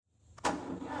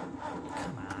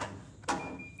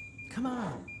Come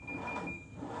on.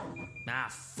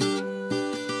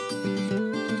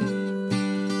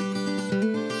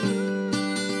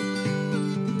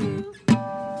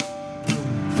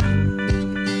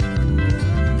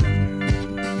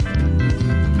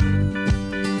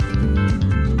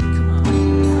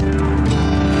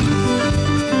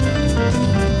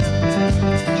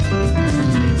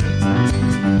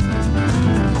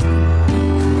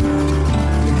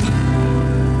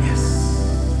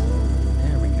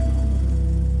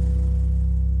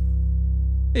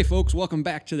 Hey folks, welcome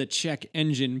back to the Check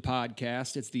Engine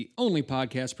Podcast. It's the only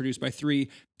podcast produced by three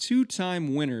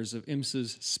two-time winners of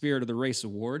IMSA's Spirit of the Race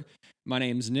Award. My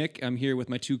name's Nick. I'm here with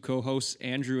my two co-hosts,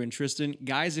 Andrew and Tristan.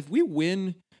 Guys, if we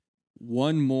win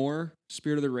one more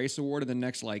Spirit of the Race Award in the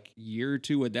next year or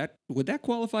two, would that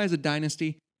qualify as a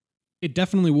dynasty? It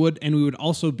definitely would, and we would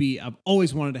also be, I've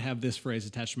always wanted to have this phrase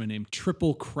attached to my name,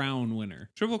 Triple Crown winner.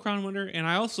 Triple Crown winner, and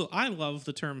I love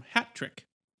the term hat trick.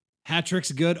 Hat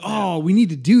trick's good. Oh, we need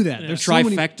to do that. Yeah. There's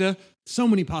Trifecta? so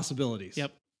many possibilities.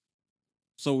 Yep.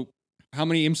 So how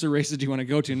many IMSA races do you want to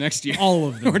go to next year? All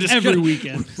of them. We're just every gonna-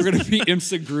 weekend. We're going to be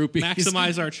IMSA groupies.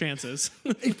 Maximize our chances.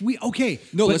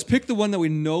 No, let's pick the one that we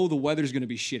know the weather's going to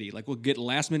be shitty. Like, we'll get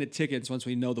last-minute tickets once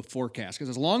we know the forecast. Because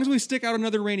as long as we stick out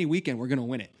another rainy weekend, we're going to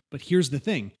win it. But here's the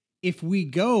thing. If we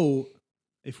go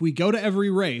to every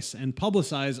race and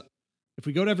publicize, if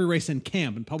we go to every race and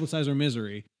camp and publicize our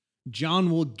misery, John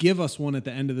will give us one at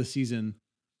the end of the season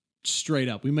straight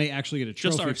up. We may actually get a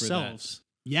trophy Just for ourselves. that.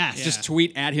 Yes. Yeah. Just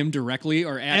tweet at him directly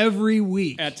or at Every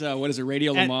week. at what is it,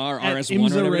 Radio At- Lamar, at RS1 or IMSA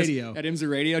whatever it is. Radio. At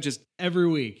IMSA Radio, just Every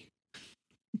week.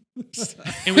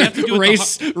 And we have to do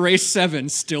it race 7,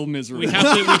 still miserable. we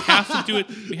have to do it.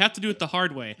 We have to do it the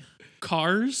hard way.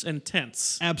 Cars and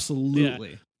tents.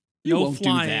 Absolutely. You no won't do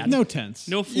flying. that. No tents.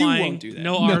 No You flying. won't do that.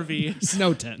 No RVs.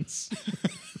 No tents.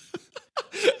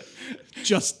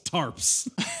 Just tarps.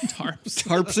 Tarps.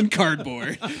 Tarps and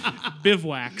cardboard.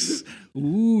 Bivouacs.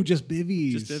 Ooh, just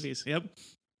bivvies. Just divvies.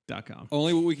 Yep. .com.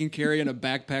 Only what we can carry in a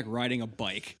backpack riding a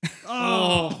bike.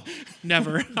 Oh,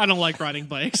 never. I don't like riding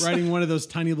bikes. Riding one of those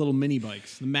tiny little mini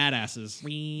bikes, the mad asses.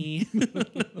 Wee.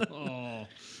 Oh,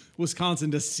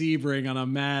 Wisconsin to Sebring on a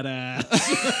mad ass.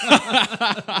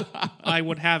 I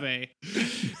would have a.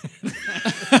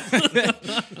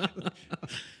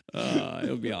 It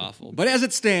would be awful. But as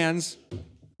it stands,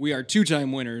 we are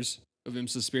two-time winners of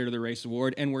IMSA Spirit of the Race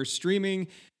Award, and we're streaming.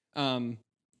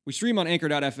 We stream on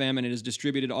Anchor.fm, and it is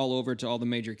distributed all over to all the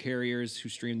major carriers who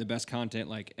stream the best content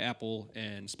like Apple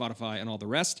and Spotify and all the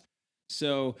rest.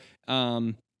 So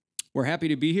we're happy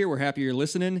to be here. We're happy you're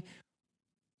listening.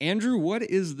 Andrew, what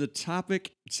is the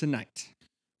topic tonight?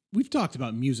 We've talked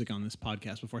about music on this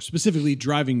podcast before, specifically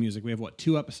driving music. We have,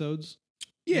 2 episodes?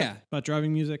 Yeah. About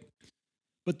driving music?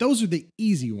 But those are the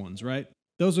easy ones, right?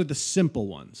 Those are the simple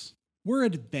ones. We're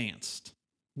advanced.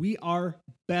 We are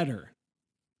better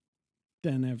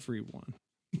than everyone.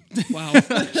 Wow.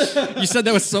 You said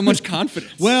that with so much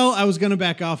confidence. Well, I was going to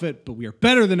back off it, but we are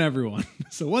better than everyone.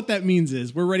 So what that means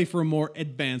is we're ready for a more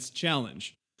advanced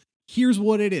challenge. Here's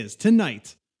what it is.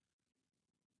 Tonight,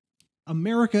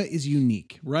 America is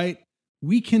unique, right?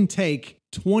 We can take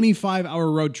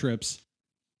 25-hour road trips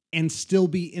and still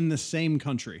be in the same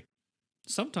country.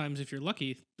 Sometimes, if you're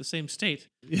lucky, the same state.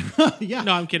 Yeah.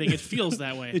 No, I'm kidding. It feels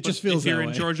that way. It just feels if you're that in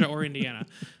way. Georgia or Indiana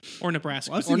or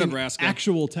Nebraska. Well, I was Or thinking Nebraska.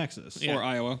 Actual Texas. Yeah. Or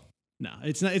Iowa. No,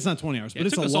 it's not 20 hours, Yeah, but it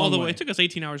it's took a us long all the way. way. It took us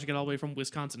 18 hours to get all the way from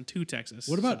Wisconsin to Texas.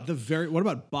 What about so what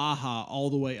about Baja all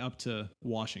the way up to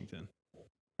Washington?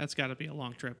 that's got to be a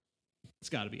long trip. It's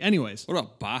got to be. Anyways, What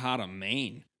about Baja to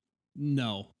Maine?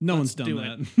 no Let's one's done do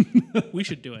that. We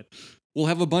should do it. We'll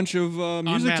have a bunch of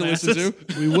music to listen to.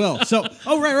 Madasses. We will. So,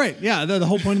 right. Yeah, the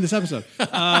whole point of this episode.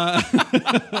 That's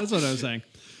what I was saying.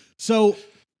 So,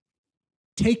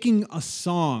 taking a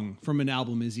song from an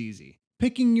album is easy.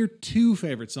 Picking your 2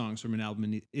 favorite songs from an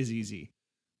album is easy.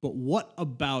 But what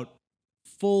about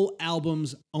full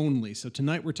albums only? So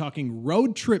tonight we're talking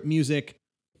road trip music,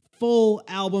 full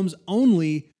albums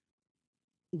only.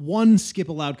 1 skip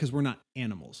allowed because we're not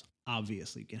animals.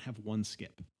 Obviously, you can have 1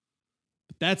 skip.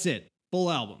 But that's it. Full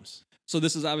albums. So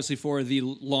this is obviously for the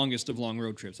longest of long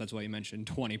road trips. That's why you mentioned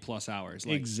 20 plus hours.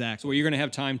 Exactly. So where you're going to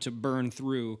have time to burn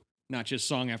through not just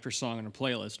song after song on a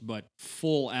playlist, but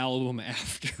full album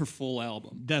after full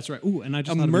album. That's right. Ooh, and I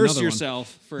just thought of Immerse another one.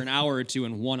 yourself for an hour or two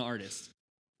in one artist.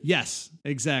 Yes,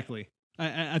 exactly.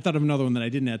 I thought of another one that I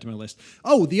didn't add to my list.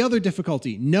 Oh, the other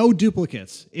difficulty, no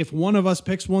duplicates. If one of us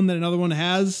picks one that another one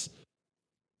has,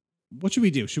 what should we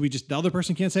do? Should we just, the other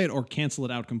person can't say it or cancel it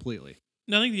out completely?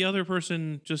 I think the other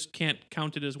person just can't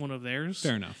count it as one of theirs.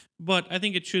 Fair enough. But I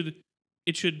think it should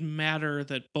it should matter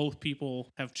that both people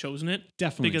have chosen it.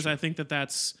 Definitely. Because should. I think that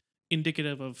that's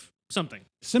indicative of something.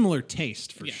 Similar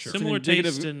taste for Yeah, sure. similar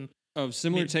indicative taste and Of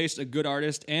similar Maybe. taste, a good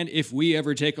artist, and if we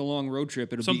ever take a long road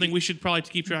trip, it'll something be we should probably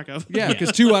keep track of. yeah,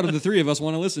 because 2 out of the 3 of us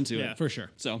want to listen to Yeah. it. For sure.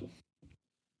 So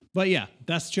But yeah,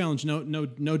 that's the challenge.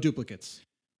 No duplicates.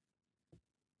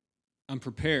 I'm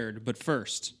prepared, but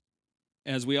first,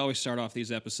 as we always start off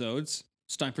these episodes,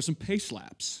 it's time for some pace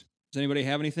slaps. Does anybody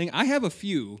have anything? I have a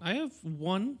few. I have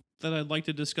one that I'd like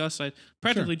to discuss. I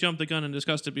practically jumped the gun and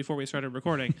discussed it before we started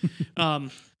recording.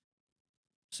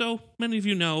 So many of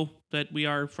you know that we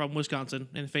are from Wisconsin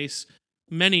and face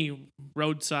many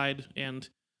roadside and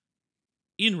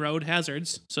in-road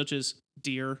hazards, such as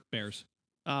deer, Bears.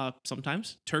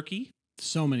 sometimes turkey,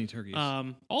 So many turkeys.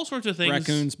 all sorts of things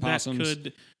Raccoons, that possums.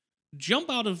 could jump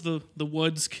out of the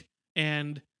woods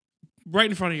and right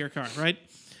in front of your car, right?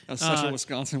 That's such a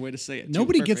Wisconsin way to say it. too.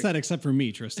 Nobody gets Perfect. that except for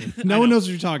me, Tristan. No one know. knows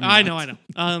what you're talking about.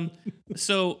 I know.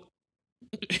 So,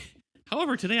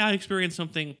 however, today I experienced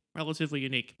something relatively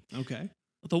unique. Okay.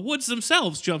 The woods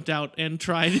themselves jumped out and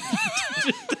tried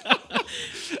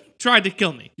tried to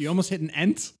kill me. You almost hit an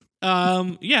ent?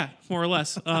 Yeah, more or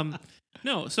less.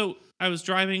 No, so I was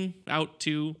driving out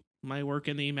to my work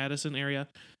in the Madison area,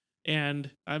 and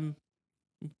I'm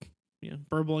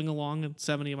burbling along at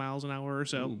 70 miles an hour or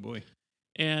so. Oh, boy.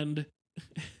 And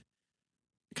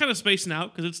kind of spacing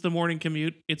out because it's the morning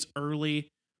commute. It's early.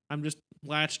 I'm just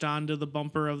latched onto the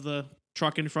bumper of the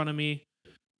truck in front of me,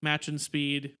 matching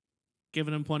speed,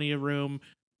 giving him plenty of room.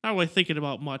 Not really thinking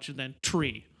about much, and then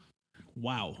tree.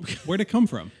 Wow. Where'd it come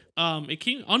from? It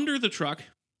came under the truck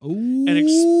Ooh. and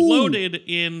exploded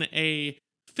in a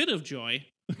fit of joy.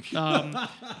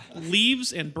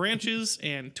 Leaves and branches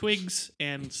and twigs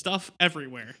and stuff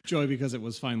everywhere. Joy because it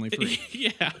was finally free.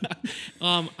 Yeah.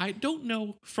 I don't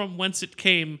know from whence it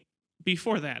came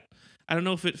before that. I don't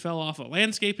know if it fell off a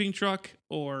landscaping truck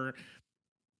or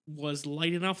was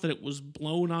light enough that it was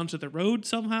blown onto the road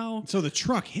somehow. So the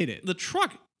truck hit it. The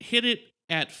truck hit it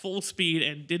at full speed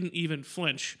and didn't even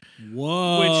flinch.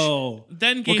 Whoa.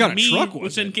 Then gave kind of me truck was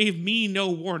which then it? gave me no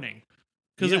warning.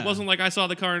 Because Yeah. it wasn't like I saw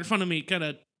the car in front of me kind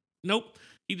of nope.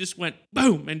 He just went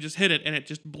boom and just hit it and it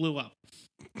just blew up.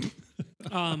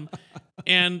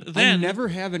 And then I never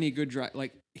have any good drive.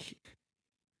 Like,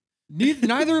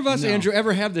 neither of us, No. Andrew,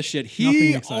 ever have this shit.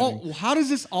 Nothing exciting. How does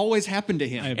this always happen to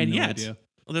him? I have and no yet, idea.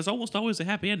 well, there's almost always a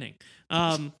happy ending.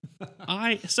 So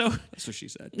That's what she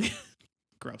said.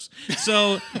 gross.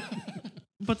 So,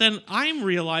 but then I'm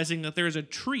realizing that there's a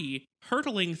tree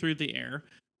hurtling through the air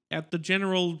at the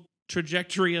general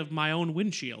trajectory of my own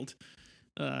windshield.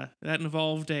 That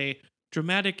involved a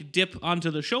dramatic dip onto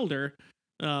the shoulder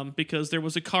because there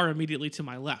was a car immediately to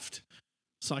my left.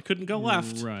 So I couldn't go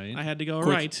left. Right. I had to go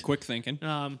Quick, right. quick thinking.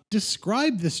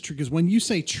 Describe this tree, because when you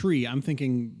say tree, I'm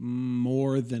thinking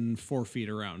more than 4 feet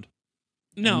around.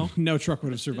 No. And no truck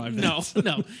would have survived No, that.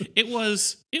 no. It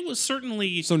was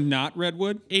certainly So not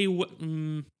redwood.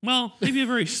 well, maybe a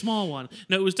very small one.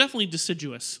 No, it was definitely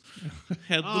deciduous.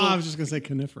 Had Oh, I was just going to say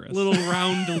coniferous. little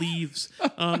round leaves.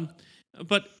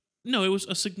 But no, it was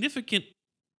a significant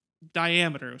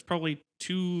diameter. It was probably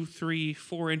 2, 3,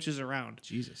 4 inches around.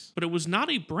 Jesus. But it was not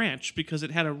a branch because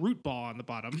it had a root ball on the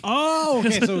bottom. Oh,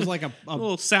 okay. So it was like A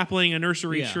little sapling, a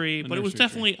nursery Yeah, tree, a but it was nursery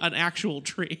definitely an actual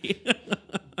tree.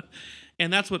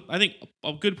 And that's what I think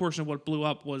a good portion of what blew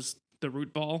up was the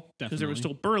root ball, because there was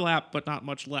still burlap but not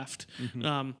much left.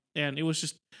 Mhm. And it was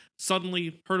just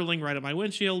suddenly hurtling right at my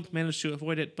windshield. Managed to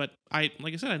avoid it, but I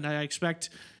expect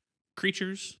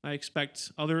creatures. I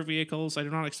expect other vehicles. I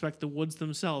do not expect the woods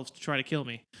themselves to try to kill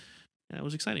me. And it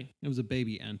was exciting. It was a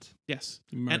baby ent. Yes,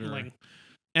 Murderer.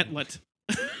 Entlet.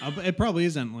 It probably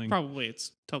is entling. Probably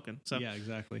it's token. So Yeah,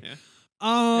 exactly. Yeah.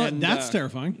 And, That's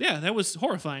terrifying. yeah, that was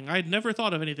horrifying. I had never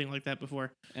thought of anything like that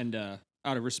before. And out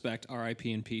of respect,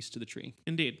 R.I.P. and peace to the tree.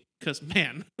 Indeed, because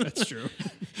man, That's true.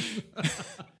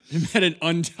 It met an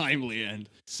untimely end.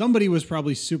 Somebody was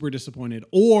probably super disappointed,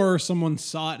 or someone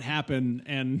saw it happen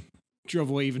and drove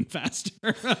away even faster.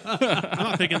 I'm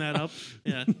not picking that up.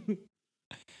 Yeah.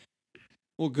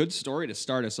 Well, good story to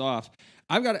start us off.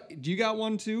 Do you got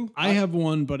one too? I have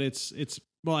one, but it's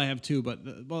well, I have two, but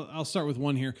I'll start with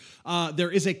one here.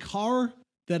 There is a car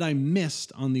that I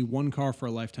missed on the One Car for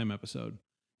a Lifetime episode,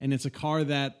 and it's a car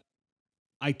that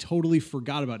I totally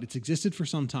forgot about. It's existed for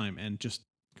some time and just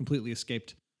completely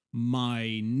escaped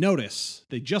my notice.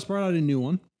 They just brought out a new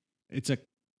one. It's a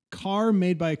car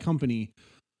made by a company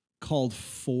called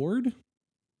Ford.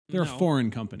 They're No. a foreign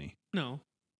company. No.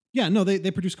 Yeah, no,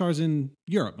 they produce cars in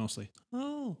Europe mostly.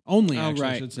 Oh, Only, Oh, actually, I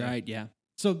right, should say. right, yeah.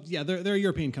 So, yeah, they're a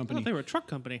European I company. thought they were a truck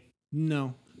company.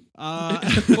 No.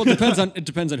 Well, it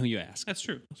depends on who you ask. That's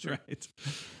true. That's true. Right.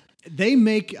 They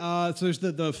make so there's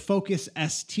the Focus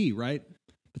ST, right?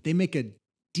 But they make a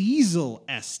diesel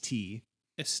ST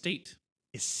Estate.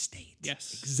 Estate.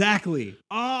 Yes. Exactly.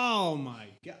 Oh my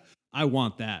god. I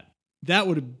want that. That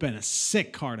would have been a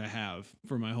sick car to have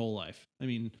for my whole life. I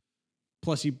mean,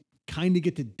 plus you kind of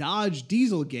get to dodge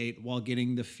Dieselgate while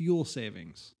getting the fuel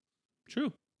savings.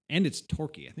 True. And it's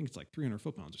torquey. I think it's like 300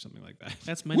 foot-pounds or something like that.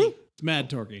 That's many. It's mad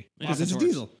torquey. Lots Because of it's a torques.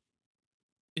 diesel.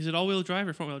 Is it all-wheel drive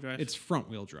or front-wheel drive? It's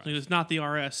front-wheel drive. It's not the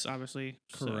RS, obviously.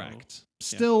 so- Correct.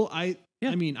 Still, I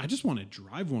Yeah. mean, I just want to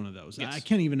drive one of those. Yes. I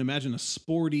can't even imagine a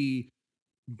sporty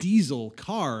diesel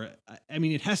car. I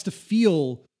mean, it has to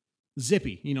feel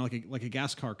zippy, you know, like a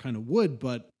gas car kind of would,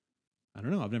 but I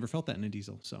don't know. I've never felt that in a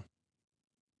diesel, so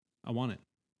I want it.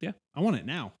 Yeah. I want it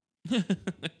now.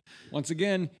 Once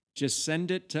again, just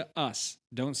send it to us.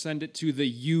 Don't send it to the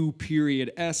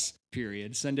U.S.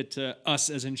 Send it to us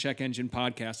as in Check Engine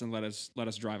Podcast and let us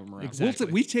drive them around. Exactly.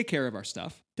 We take care of our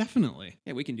stuff. Definitely.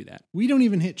 Yeah, we can do that. We don't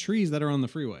even hit trees that are on the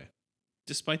freeway.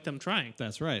 Despite them trying.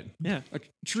 That's right. Yeah. A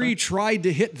tree tried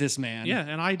to hit this man. Yeah,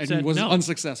 and I and said was no.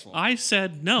 unsuccessful. I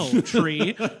said no,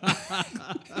 tree.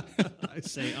 I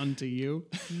say unto you.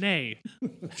 Nay,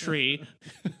 tree.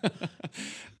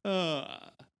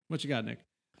 What you got, Nick?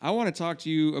 I want to talk to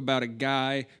you about a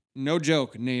guy, no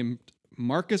joke, named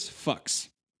Marcus Fuchs.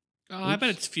 Oh, I bet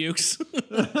it's Fuchs.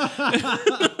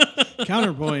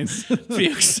 Counterpoints.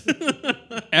 Fuchs.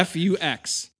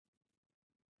 F-U-X.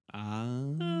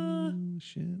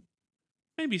 Shit.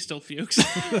 Maybe still Fuchs.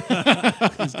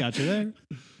 He's got you there.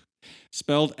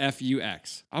 Spelled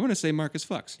F-U-X. I'm going to say Marcus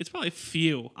Fuchs. It's probably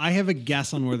few. I have a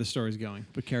guess on where the story's going,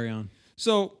 but carry on.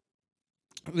 So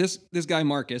this guy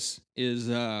Marcus is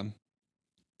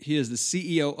he is the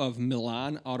CEO of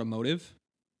Milan Automotive.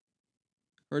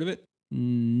 Heard of it?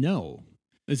 No.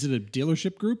 Is it a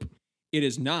dealership group? It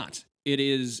is not. It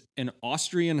is an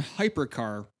Austrian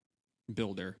hypercar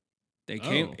builder.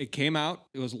 Oh. It came out.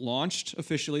 It was launched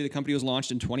officially. The company was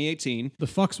launched in 2018. The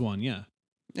Fox one, yeah.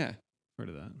 Yeah. Heard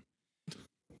of that.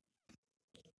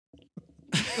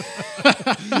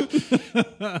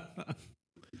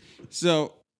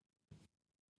 So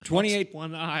 28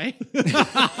 One eye.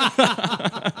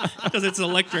 Because it's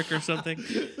electric or something.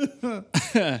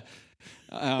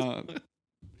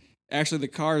 Actually, the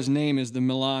car's name is the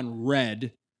Milan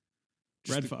Red.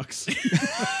 Red Fox.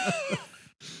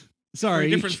 Sorry.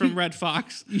 Very different from Red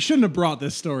Fox. You shouldn't have brought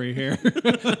this story here.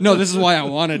 No, this is why I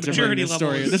wanted to bring Maturity this level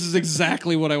story. is- This is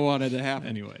exactly what I wanted to happen.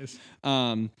 Anyways.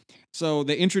 So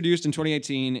they introduced in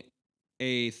 2018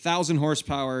 a 1,000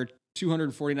 horsepower,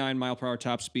 249 mile per hour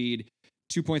top speed,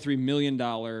 $2.3 million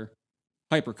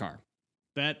hypercar.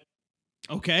 That,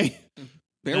 okay.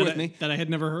 Bear That with I- me. That I had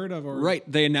never heard of. Or Right.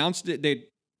 They announced it.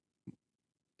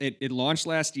 It launched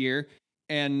last year,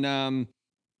 and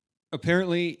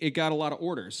apparently it got a lot of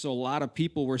orders. So a lot of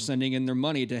people were sending in their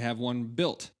money to have one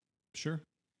built. Sure.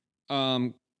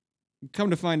 Come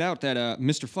to find out that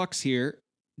Mr. Fuchs here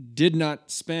did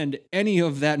not spend any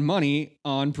of that money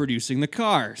on producing the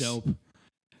cars. Dope.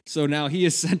 So now he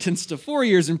is sentenced to 4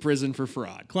 years in prison for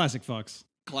fraud. Classic Fox.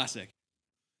 Classic.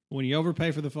 When you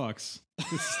overpay for the Fox,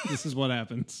 this is what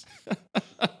happens.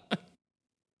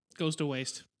 Goes to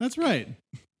waste. That's right.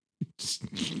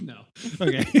 No.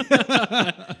 Okay.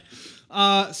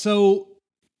 So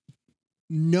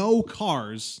no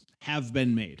cars have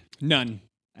been made. None.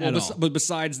 At all. But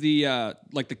besides the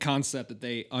like the concept that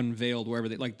they unveiled wherever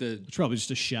they like the It's probably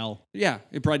just a shell. yeah,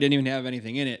 it probably didn't even have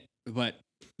anything in it, but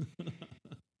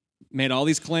made all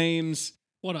these claims.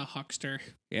 What a huckster.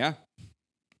 Yeah,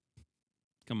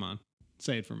 Come on.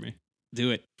 Say it for me.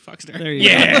 do it. Fuckster. There you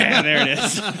Yeah, go. there it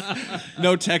is.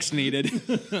 No text needed.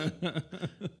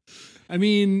 I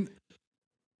mean,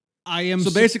 I am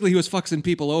So basically, he was fucking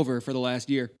people over for the last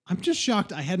year. I'm just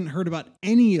shocked I hadn't heard about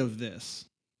any of this.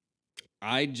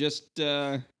 I just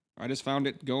found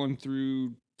it going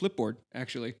through Flipboard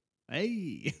actually.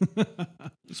 Hey.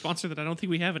 Sponsor that I don't think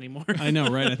we have anymore. I know,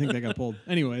 right? I think that got pulled.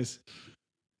 Anyways.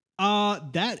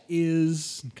 That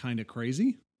is kind of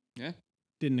crazy. Yeah.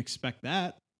 Didn't expect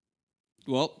that.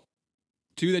 Well,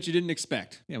 two that you didn't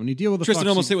expect. Yeah, when you deal with a Tristan Fox,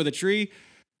 almost you, hit with a tree,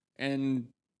 and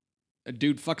a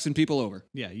dude fucking people over.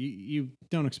 yeah, you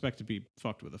don't expect to be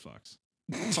fucked with a fox.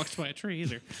 Fucked by a tree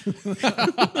either.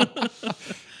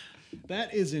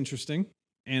 That is interesting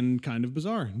and kind of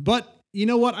bizarre. But you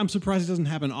know what? I'm surprised it doesn't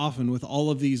happen often with all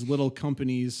of these little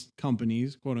companies,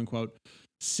 quote unquote,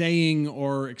 saying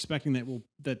or expecting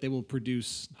that they will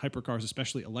produce hypercars,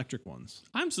 especially electric ones.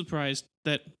 I'm surprised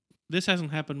that this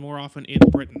hasn't happened more often in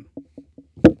Britain.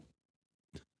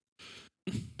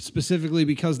 specifically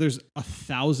because there's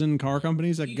 1,000 car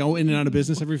companies that go in and out of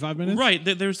business every 5 minutes? Right.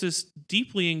 There's this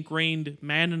deeply ingrained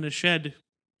man in a shed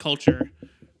culture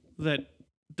that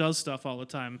does stuff all the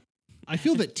time. I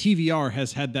feel that TVR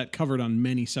has had that covered on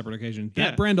many separate occasions.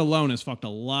 That Yeah. brand alone has fucked a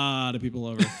lot of people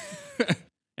over.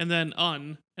 And then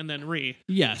and then re.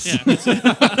 Yes. Yeah.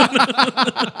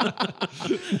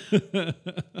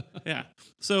 Yeah.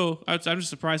 So I'm just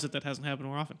surprised that hasn't happened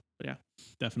more often. But yeah.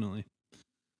 Definitely.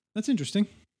 That's interesting.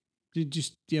 Do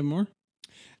you have more?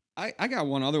 I got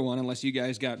one other one, unless you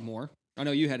guys got more. I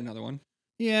know you had another one.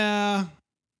 Yeah,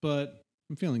 but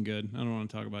I'm feeling good. I don't want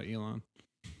to talk about Elon.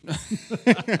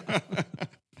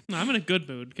 No, I'm in a good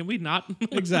mood. Can we not?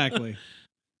 Exactly.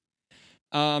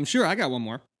 Sure, I got one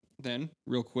more then,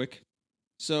 real quick.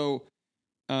 So,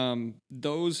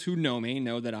 those who know me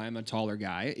know that I'm a taller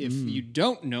guy. If you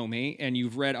don't know me and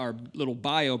you've read our little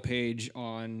bio page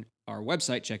on our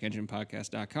website,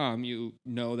 checkenginepodcast.com, you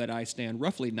know that I stand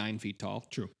roughly 9 feet tall.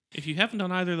 True. If you haven't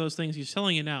done either of those things, he's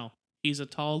telling you now. He's a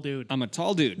tall dude. I'm a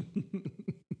tall dude.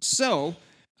 So,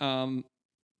 found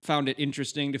it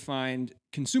interesting to find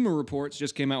Consumer Reports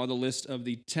just came out with a list of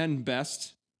the 10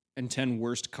 best and 10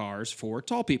 worst cars for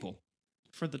tall people.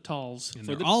 For the talls. And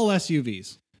For they're all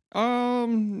SUVs.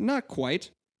 Not quite.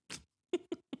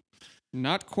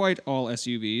 Not quite all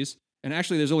SUVs. And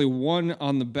actually, there's only one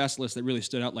on the best list that really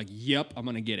stood out like, yep, I'm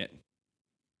going to get it.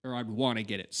 Or I'd want to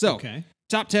get it. So, Okay.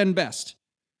 top 10 best.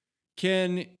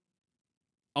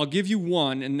 I'll give you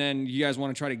one, and then you guys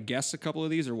want to try to guess a couple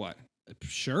of these or what?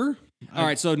 Sure. All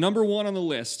right, so number one on the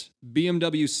list,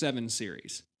 BMW 7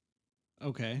 Series.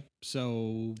 Okay.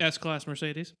 So, S-Class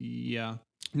Mercedes. yeah.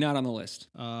 Not on the list.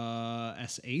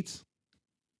 S8.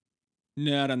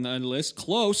 Not on the list.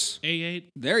 Close. A8.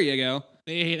 There you go.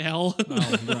 A8L.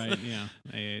 Oh, right. Yeah.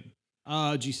 A8.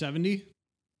 G70.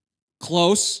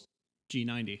 Close.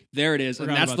 G90. There it is. And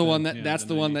Forgot that's about the one that. that Yeah, that's the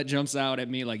the one 90. that jumps out at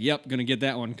me like, yep, gonna get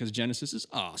that one because Genesis is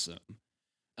awesome.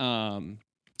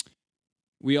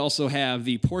 We also have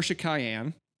the Porsche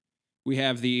Cayenne. We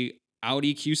have the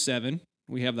Audi Q7.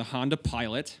 We have the Honda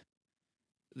Pilot,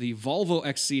 the Volvo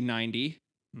XC90,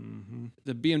 Mm-hmm.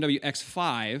 the BMW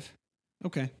X5,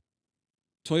 Okay.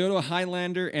 Toyota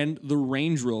Highlander, and the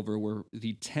Range Rover were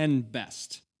the 10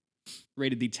 best.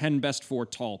 Rated the 10 best for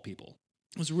tall people.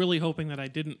 I was really hoping that I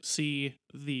didn't see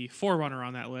the Forerunner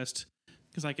on that list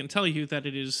because I can tell you that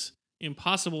it is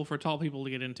impossible for tall people to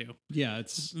get into. Yeah,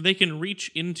 it's They can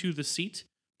reach into the seat,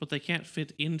 but they can't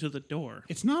fit into the door.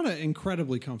 not an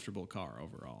incredibly comfortable car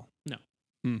overall.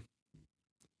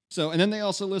 So, and then they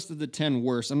also listed the 10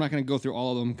 worst. I'm not going to go through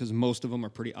all of them because most of them are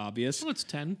pretty obvious. Well, it's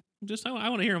 10. I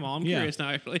want to hear them all. I'm Yeah. curious now,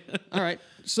 actually. All right.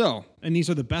 So, And these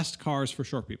are the best cars for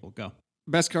short people. Go.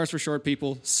 best cars for short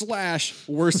people /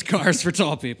 worst cars for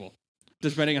tall people,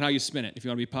 depending on how you spin it. If you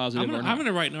want to be positive or I'm not. going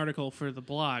to write an article for the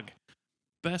blog.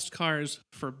 Best cars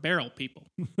for barrel people.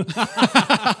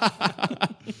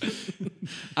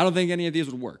 I don't think any of these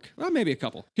would work. Well, maybe a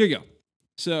couple. Here you go.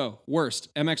 So,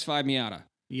 worst MX-5 Miata,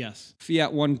 Yes.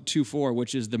 Fiat 124,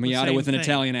 which is the Miata same with an thing.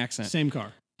 Italian accent. Same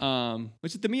car.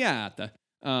 Which is the Miata.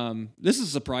 This is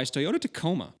a surprise. Toyota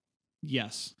Tacoma,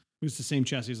 Yes. It was the same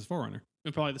chassis as the Forerunner.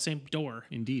 And probably the same door.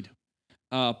 Indeed.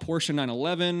 Porsche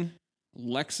 911,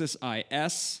 Lexus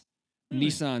IS, Really?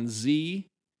 Nissan Z,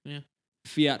 Yeah.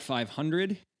 Fiat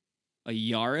 500, a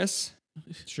Yaris,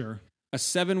 Sure. a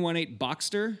 718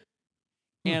 Boxster,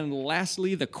 and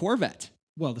lastly, the Corvette.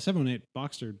 Well, the 718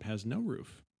 Boxster has no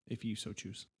roof, if you so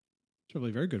choose. It's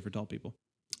probably very good for tall people.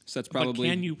 So that's But probably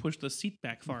can you push the seat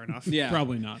back far enough? yeah.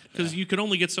 Probably not. Because you can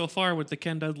only get so far with the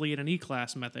Ken Dudley in an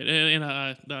E-Class method, in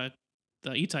the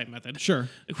E-Type method, Sure.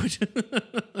 which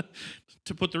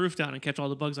to put the roof down and catch all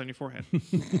the bugs on your forehead.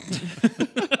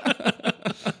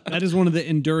 That is one of the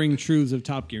enduring truths of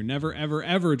Top Gear. Never, ever,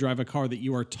 ever drive a car that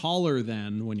you are taller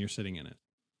than when you're sitting in it.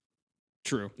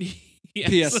 True.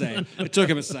 Yes. PSA. It took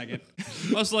him a second.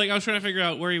 I was trying to figure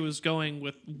out where he was going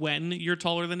with when you're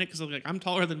taller than it, because I'm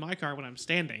taller than my car when I'm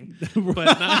standing,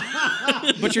 but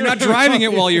not, But you're not driving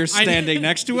it while you're standing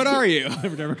next to it, are you?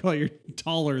 Never call you're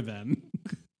taller than.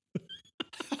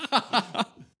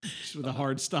 Just with a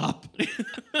hard stop.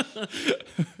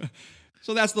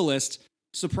 So that's the list.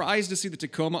 Surprised to see the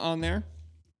Tacoma on there.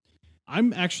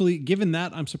 I'm actually, given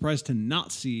that, I'm surprised to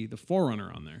not see the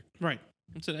Forerunner on there. right.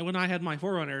 So when I had my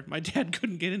Forerunner, my dad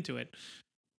couldn't get into it.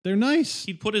 They're nice,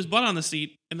 He'd put his butt on the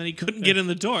seat, and then he couldn't get in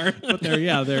the door. but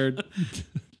they're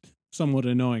somewhat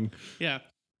annoying. Yeah.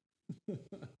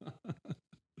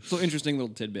 So interesting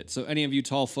little tidbit. So any of you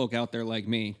tall folk out there like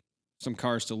me, some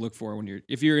cars to look for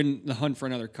if you're in the hunt for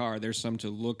another car, there's some to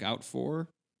look out for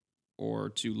or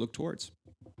to look towards.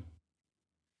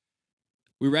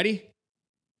 We ready?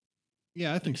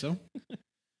 Yeah, I think so.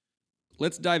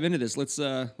 Let's dive into this. Let's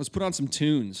put on some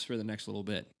tunes for the next little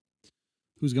bit.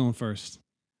 Who's going first?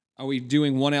 Are we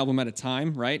doing one album at a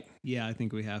time, right? Yeah, I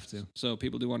think we have to. So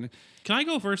people do want to Can I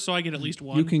go first so I get at least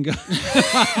one? You can go.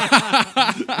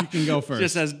 You can go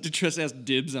first. just as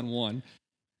dibs on one.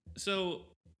 So,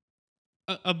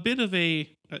 a bit of a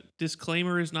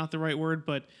disclaimer is not the right word,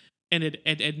 but an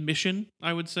admission,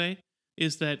 I would say,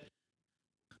 is that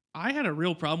I had a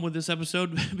real problem with this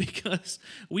episode because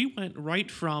we went right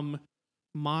from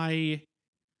my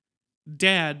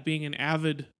dad being an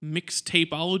avid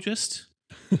mixtapeologist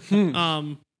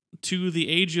to the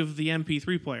age of the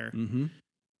MP3 player. Mm-hmm.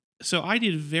 So I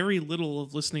did very little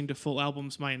of listening to full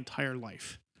albums my entire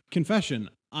life. Confession,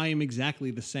 I am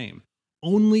exactly the same.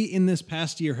 Only in this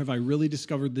past year have I really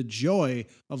discovered the joy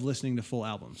of listening to full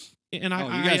albums. And You I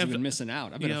guys have have been missing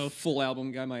out. I've been a full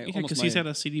album guy because he's had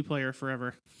a CD player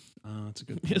forever. That's a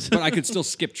good Yes. but I could still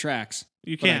skip tracks.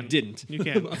 You But I can. didn't. You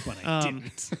can. But I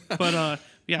didn't. But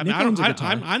yeah, I mean, Nick owns a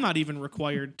guitar. I'm not even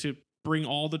required to bring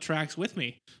all the tracks with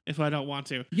me if I don't want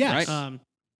to. Yes. Right.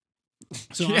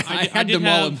 So Yeah, I had did them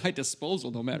all have- at my disposal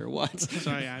no matter what.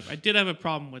 Sorry, I did have a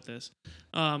problem with this.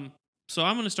 So I'm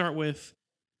going to start with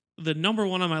the number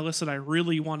one on my list that I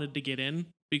really wanted to get in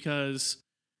because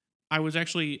I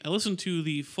listened to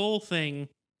the full thing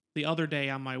the other day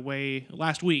on my way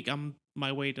last week on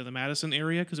my way to the Madison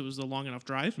area because it was a long enough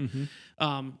drive. Mhm.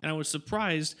 And I was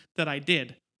surprised that I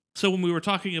did. So when we were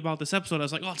talking about this episode, I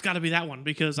was like, "Oh, it's got to be that one,"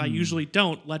 because I usually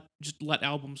don't let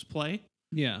albums play.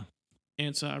 Yeah. And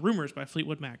it's "Rumors" by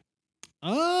Fleetwood Mac.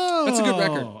 Oh, That's a good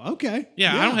record. Okay.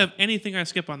 Yeah, I don't have anything I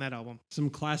skip on that album. some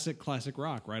classic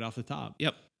rock right off the top.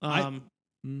 Yep.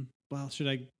 Well, should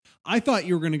I? I thought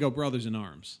you were going to go Brothers in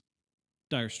Arms,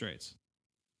 Dire Straits.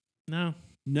 No.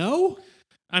 No.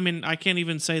 I mean, I can't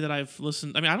even say that I've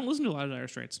listened. I mean, I don't listen to a lot of Dire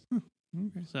Straits.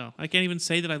 Okay. So I can't even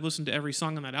say that I've listened to every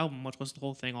song on that album, much less the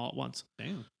whole thing all at once.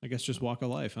 Damn. I guess just Walk of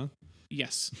Life, huh?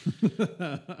 Yes.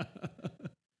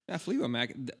 Yeah, Fleetwood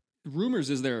Mac. Rumors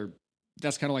is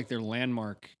that's kind of like their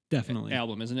landmark Definitely.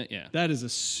 album, isn't it? Yeah. That is a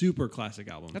super classic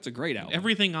album. That's a great album.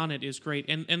 Everything on it is great.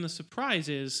 And the surprise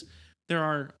is there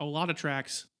are a lot of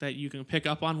tracks that you can pick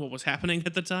up on what was happening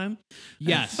at the time.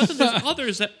 Yes. But then there's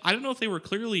others that I don't know if they were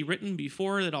clearly written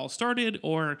before it all started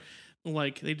or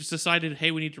like they just decided,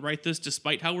 hey, we need to write this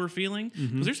despite how we're feeling.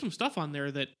 Because there's some stuff on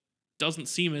there that doesn't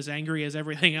seem as angry as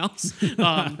everything else.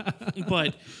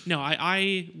 But no,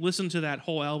 I listened to that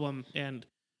whole album and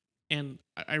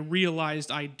I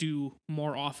realized I do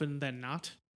more often than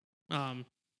not.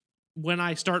 When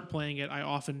I start playing it, I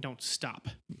often don't stop.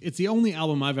 It's the only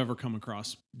album I've ever come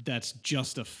across that's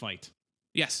just a fight.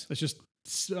 Yes. It's just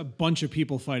a bunch of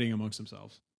people fighting amongst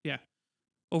themselves. Yeah.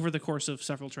 Over the course of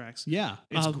several tracks. Yeah,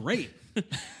 it's Um, great.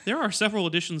 There are several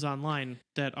editions online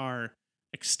that are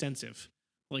extensive.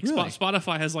 Like Really?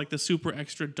 Spotify has like the super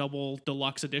extra double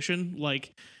deluxe edition.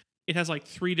 Like it has like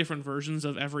 3 different versions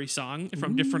of every song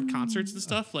from different concerts and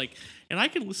stuff. Like, and I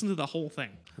can listen to the whole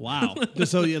thing. Wow.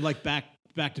 So you had like back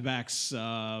to backs.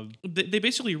 They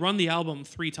basically run the album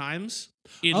 3 times.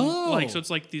 In Oh. like so it's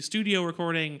like the studio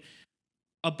recording,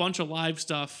 a bunch of live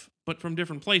stuff, but from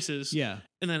different places. Yeah.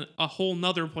 And then a whole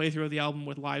nother playthrough of the album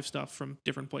with live stuff from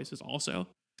different places also.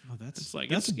 Oh, that's It's like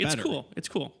that's it's better. cool. It's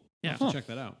cool. Yeah. I'll have to check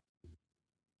that out.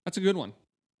 That's a good one.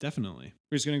 Definitely.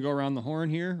 We're just going to go around the horn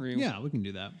here. Yeah, we can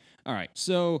do that. All right.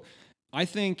 So I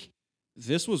think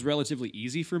this was relatively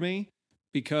easy for me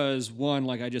because, one,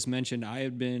 like I just mentioned, I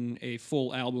had been a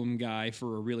full album guy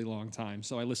for a really long time.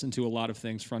 So I listened to a lot of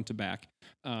things front to back.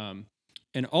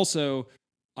 And also,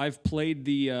 I've played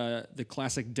the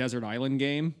classic Desert Island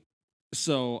game.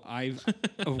 So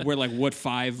where like what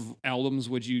 5 albums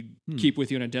would you keep with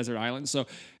you on a desert island? So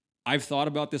I've thought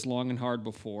about this long and hard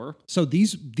before. So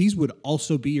these would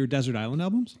also be your Desert Island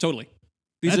albums? Totally.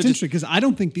 That's are just, interesting because I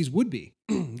don't think these would be.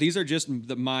 these are just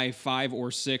my 5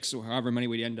 or 6 or however many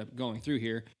we end up going through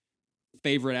here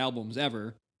favorite albums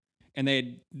ever, and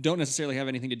they don't necessarily have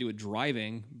anything to do with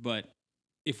driving. But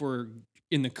if we're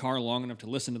in the car long enough to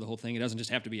listen to the whole thing, it doesn't just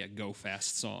have to be a go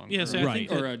fast song, Yeah, so I Right.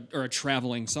 think or a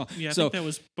traveling song. Yeah, I so think that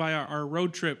was by our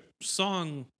road trip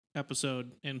song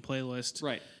episode and playlist.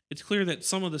 right. It's clear that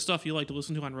some of the stuff you like to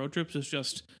listen to on road trips is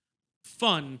just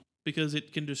fun because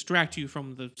it can distract you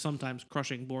from the sometimes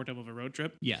crushing boredom of a road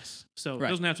trip. Yes. So Right.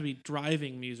 it doesn't have to be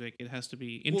driving music. It has to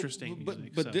be interesting Well,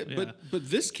 music. but So, but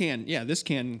this can Yeah. just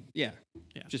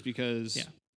because Yeah.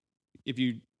 if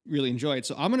you really enjoy it.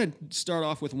 So I'm gonna start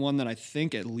off with one that I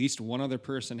think at least one other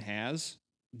person has,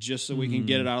 just so we can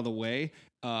get it out of the way.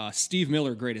 Steve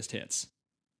Miller Greatest Hits.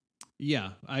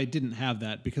 Yeah, I didn't have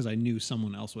that because I knew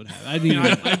someone else would have it. I didn't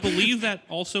And even, I believe that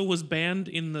also was banned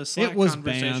in the Slack it was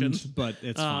conversation. banned, but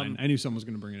it's fine. I knew someone was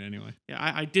going to bring it anyway. Yeah,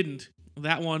 I didn't.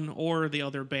 That one or the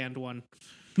other banned one.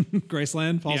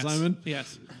 Graceland, Paul Yes. Simon.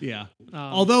 Yes. Yeah.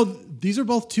 Although these are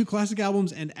both two classic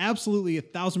albums and absolutely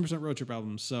 1,000% road trip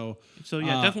albums. So So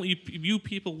yeah, definitely you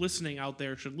people listening out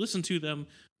there should listen to them.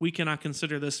 We cannot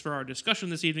consider this for our discussion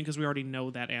this evening because we already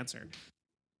know that answer.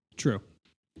 true.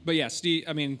 But yeah, Steve,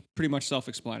 I mean, pretty much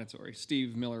self-explanatory.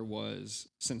 Steve Miller was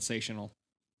sensational.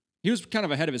 He was kind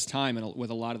of ahead of his time with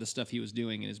a lot of the stuff he was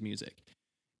doing in his music.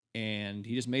 And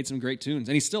he just made some great tunes.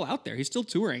 And he's still out there. He's still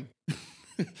touring.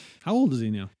 How old is he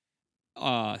now?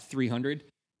 300.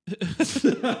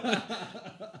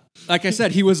 Like I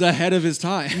said, he was ahead of his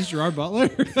time. He's Gerard Butler.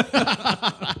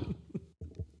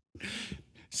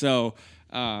 So,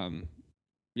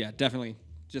 yeah, definitely.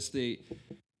 Just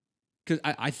because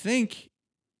I think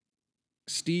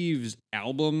Steve's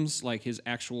albums, like his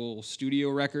actual studio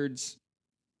records,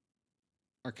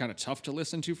 are kind of tough to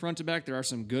listen to front to back. There are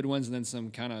some good ones and then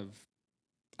some kind of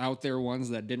out there ones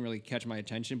that didn't really catch my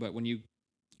attention. But when you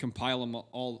compile them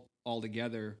all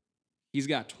together, he's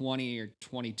got 20 or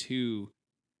 22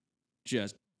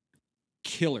 just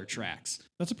killer tracks.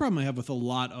 That's a problem I have with a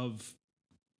lot of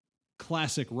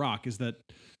classic rock is that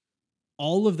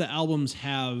all of the albums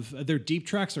have their deep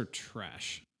tracks are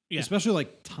trash. Yeah. Especially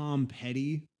like Tom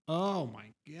Petty. Oh my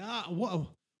God.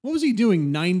 What was he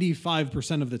doing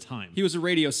 95% of the time? He was a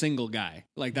radio single guy.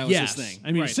 Like that was his thing.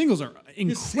 I mean, Right. his singles are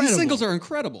incredible. His singles are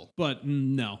incredible. but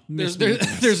no.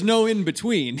 There's no in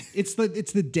between. It's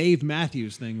the Dave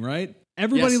Matthews thing, right?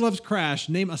 Everybody Yes. loves Crash.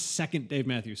 Name a second Dave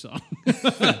Matthews song.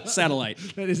 Satellite.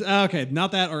 That is okay,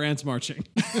 not that or Ants Marching.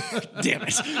 Damn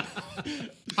it.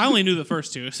 I only knew the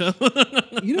first two, so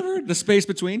You never heard The space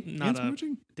between. not Ants a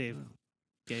Marching? Dave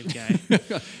guy.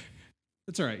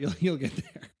 That's all right. You'll get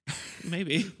there.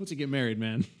 Maybe. Once you get married,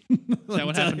 man. Is that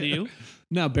what happened to you?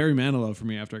 No, Barry Manilow for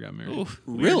me after I got married. Ooh,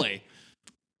 Really?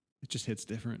 It just hits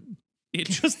different. it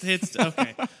just hits.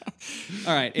 Okay.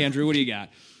 All right, Andrew, what do you got?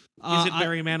 Is it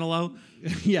Barry Manilow?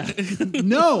 Yeah.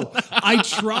 No, I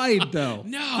tried though.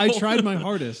 No. I tried my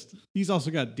hardest. He's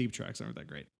also got deep tracks that aren't that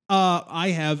great. I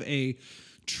have a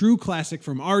true classic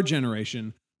from our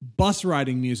generation, bus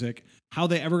riding music. How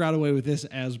they ever got away with this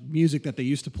as music that they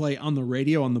used to play on the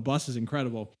radio on the bus is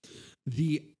incredible.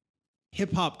 The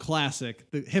hip hop classic,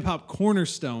 the hip hop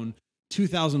cornerstone,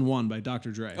 2001 by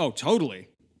Dr. Dre. Oh, totally.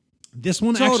 This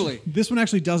one Totally. this one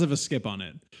actually does have a skip on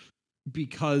it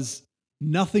because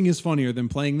nothing is funnier than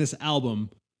playing this album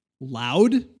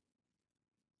loud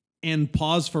and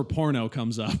pause for porno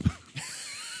comes up.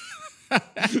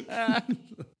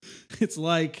 It's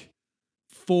like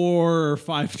 4 or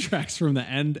 5 tracks from the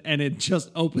end and it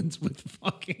just opens with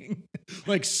fucking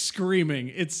like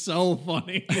screaming. It's so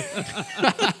funny.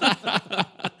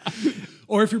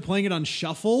 Or if you're playing it on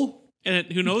shuffle, And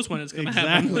who knows when it's going to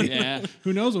happen? exactly. Yeah.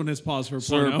 Who knows when it's pause for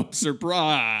porno?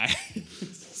 Surprise.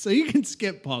 So you can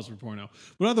skip pause for porno.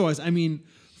 But otherwise, I mean,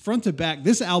 front to back,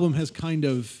 this album has kind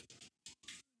of.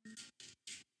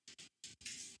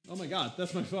 Oh my God,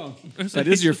 that's my phone. That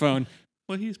is your phone.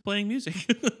 Well, he's playing music.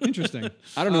 Interesting.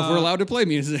 I don't know if we're allowed to play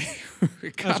music.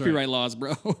 Copyright right. laws,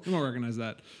 bro. I don't recognize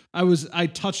that. I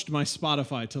touched my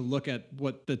Spotify to look at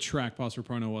what the track pause for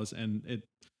porno was, and it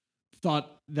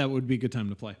thought that would be a good time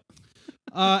to play.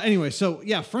 Anyway, so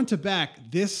yeah, front to back,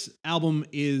 this album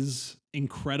is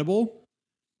incredible.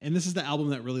 And this is the album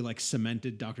that really like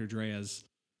cemented Dr. Dre as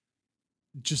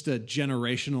just a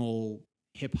generational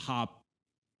hip hop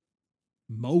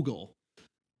mogul.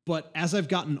 But as I've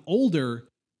gotten older,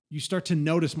 you start to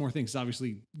notice more things.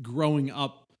 Obviously, growing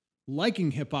up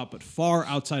liking hip hop, but far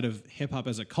outside of hip hop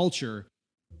as a culture,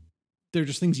 they're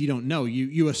just things you don't know.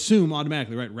 You assume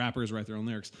automatically, right? Rappers write their own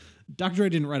lyrics. Dr. Dre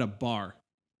didn't write a bar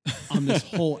on this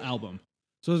whole album.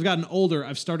 So as I've gotten older,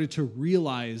 I've started to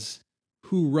realize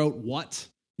who wrote what.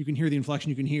 You can hear the inflection.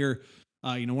 You can hear,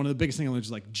 one of the biggest things I learned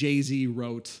is like Jay-Z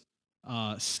wrote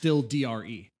Still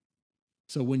DRE.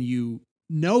 So when you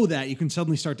know that, you can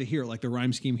suddenly start to hear like the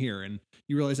rhyme scheme here. And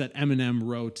you realize that Eminem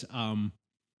wrote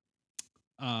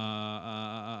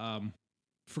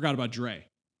Forgot About Dre.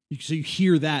 So you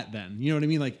hear that then. You know what I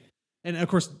mean? Like, and of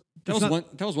course, That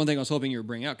was one thing I was hoping you would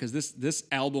bring out because this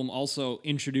album also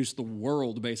introduced the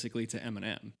world basically to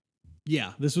Eminem.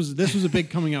 yeah, this was a big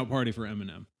coming out party for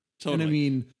Eminem. Totally. And I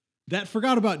mean, that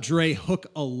Forgot About Dre hook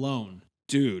alone,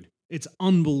 Dude. it's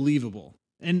unbelievable.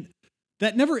 And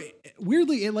that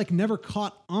weirdly, it like never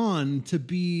caught on to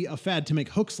be a fad to make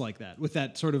hooks like that with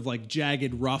that sort of like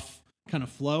jagged, rough kind of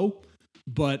flow.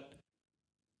 But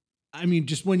I mean,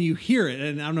 just when you hear it,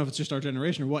 and I don't know if it's just our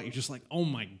generation or what, you're just like, oh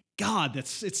my God, it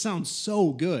sounds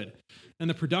so good. And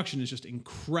the production is just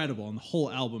incredible on the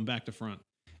whole album, back to front.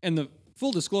 And the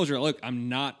full disclosure, look, I'm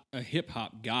not a hip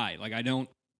hop guy. Like, I don't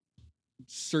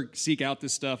seek out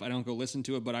this stuff. I don't go listen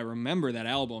to it, but I remember that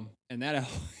album. And that,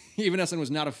 even as I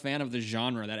was not a fan of the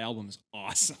genre, that album is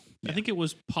awesome. I think it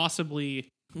was possibly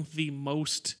the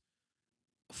most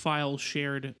file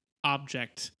shared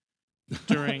object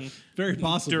during Very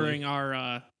possibly. during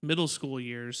our middle school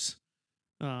years,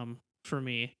 for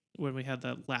me, when we had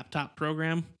that laptop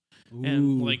program.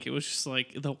 And Ooh. like, it was just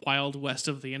like the wild west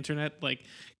of the internet. Like,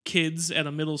 kids at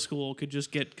a middle school could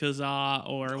just get Kazaa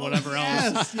or whatever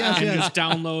else and just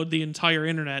download the entire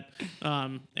internet.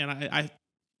 And I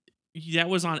that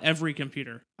was on every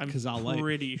computer. I'm Kazaa Lite.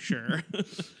 pretty sure.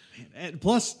 And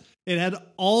plus, it had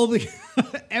all the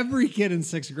every kid in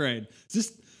 6th grade.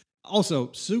 Just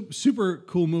also super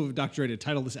cool move of Dr. Dre to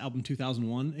title this album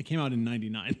 2001. It came out in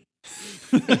 99.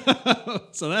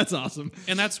 So that's awesome.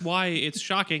 And that's why it's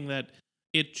shocking that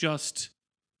it just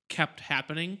kept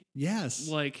happening. Yes.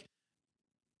 Like,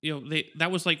 you know,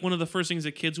 that was like one of the first things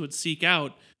that kids would seek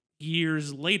out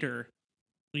years later.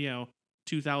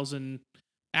 2000,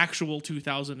 actual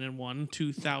 2001,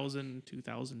 2000,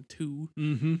 2002.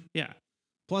 Mm-hmm. Yeah.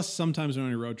 Plus, sometimes when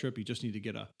on a road trip, you just need to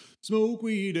get a smoke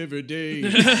weed every day.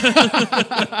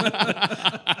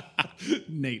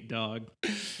 Nate Dogg.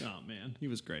 Oh, man. He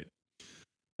was great.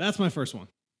 That's my first one.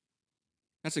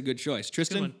 That's a good choice.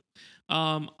 Tristan? Good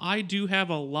one. I do have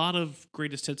a lot of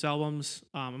greatest hits albums.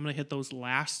 I'm going to hit those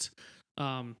last.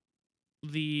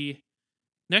 The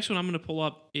next one I'm going to pull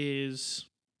up is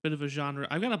a bit of a genre.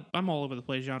 I'm all over the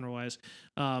place genre-wise.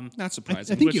 Not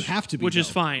surprising. I think you have to be, which is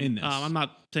though, fine. in this. I'm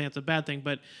not saying it's a bad thing,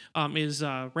 but is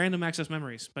Random Access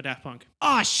Memories by Daft Punk.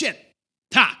 Ah, shit.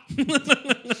 Ta!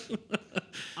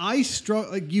 I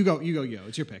struggle. Like, you go.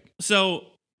 It's your pick. So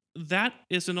that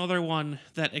is another one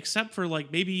that, except for like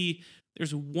maybe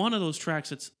there's one of those tracks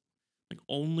that's like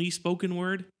only spoken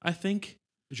word, I think.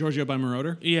 Giorgio by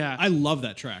Marauder. Yeah. I love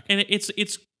that track. And it's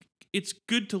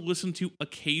good to listen to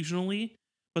occasionally,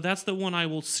 but that's the one I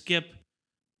will skip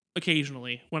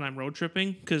occasionally when I'm road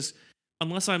tripping, because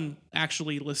unless I'm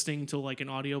actually listening to like an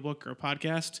audiobook or a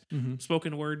podcast,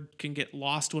 spoken word can get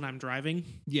lost when I'm driving.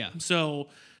 Yeah. So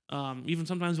even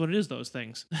sometimes when it is those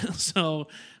things. So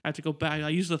I have to go back. I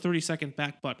use the 30-second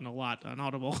back button a lot on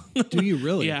Audible. Do you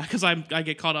really? Yeah, because I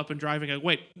get caught up in driving. I go,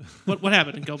 wait, what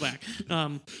happened? And go back.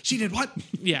 She did what?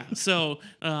 Yeah. So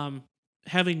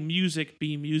having music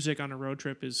be music on a road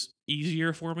trip is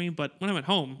easier for me. But when I'm at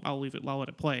home, I'll let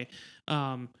it play.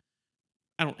 I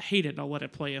don't hate it. I'll let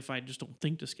it play if I just don't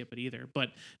think to skip it either. But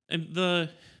I'm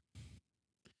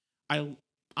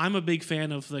a big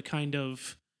fan of the kind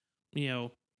of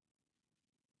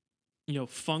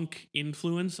funk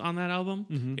influence on that album.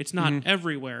 Mm-hmm. It's not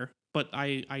everywhere, but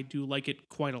I do like it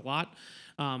quite a lot.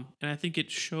 And I think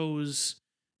it shows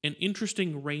an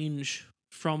interesting range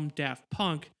from Daft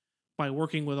Punk by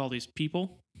working with all these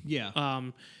people. Yeah.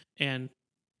 And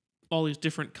all these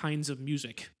different kinds of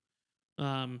music.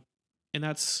 And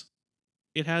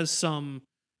it has some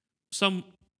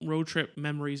road trip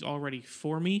memories already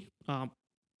for me. It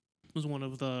was one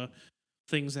of the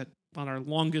things that on our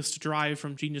longest drive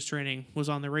from Genius Training was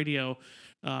on the radio,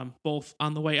 both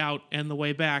on the way out and the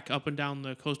way back up and down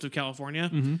the coast of California.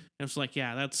 Mm-hmm. And it's like,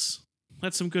 yeah, that's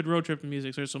some good road trip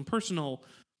music. There's some personal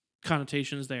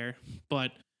connotations there,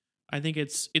 but I think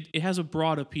it has a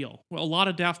broad appeal. Well, a lot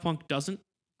of Daft Punk doesn't.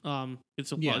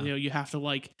 It's you have to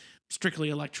like strictly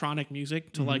electronic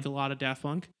music to like a lot of Daft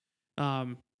Punk.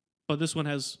 But this one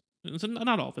has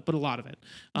not all of it, but a lot of it.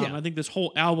 I think this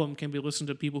whole album can be listened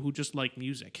to people who just like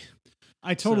music.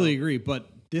 I totally agree. But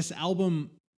this album,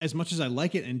 as much as I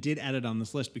like it and did add it on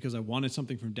this list because I wanted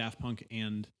something from Daft Punk,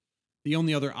 and the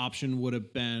only other option would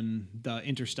have been the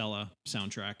Interstellar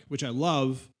soundtrack, which I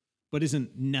love, but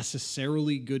isn't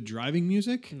necessarily good driving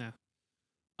music. No.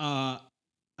 I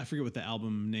forget what the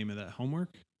album name of that.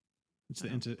 Homework? It's the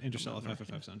Interstellar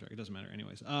 555 soundtrack. It doesn't matter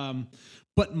anyways.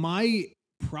 But my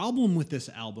problem with this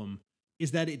album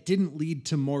is that it didn't lead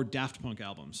to more Daft Punk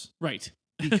albums. Right.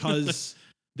 Because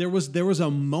there was a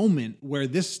moment where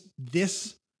this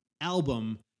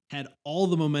album had all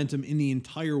the momentum in the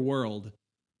entire world,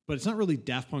 but it's not really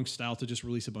Daft Punk style to just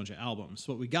release a bunch of albums.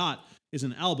 What we got is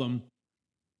an album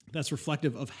that's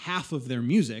reflective of half of their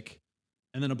music,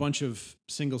 and then a bunch of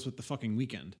singles with The Fucking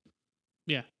Weeknd.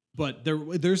 Yeah. But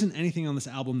there isn't anything on this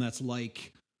album that's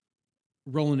like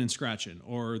Rollin' and Scratchin',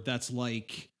 or that's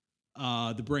like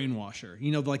The Brainwasher.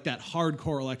 You know, like that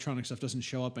hardcore electronic stuff doesn't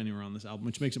show up anywhere on this album,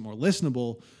 which makes it more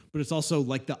listenable, but it's also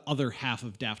like the other half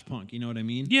of Daft Punk. You know what I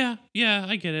mean? Yeah,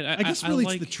 I get it. I guess really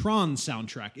like, it's the Tron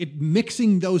soundtrack.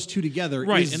 Mixing those two together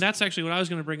right, is... and that's actually what I was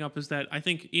going to bring up is that I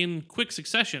think in quick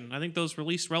succession, I think those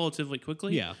released relatively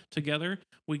quickly Yeah. together.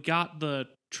 We got the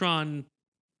Tron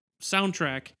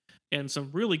soundtrack and some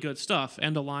really good stuff.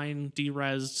 End of Line,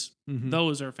 Derez,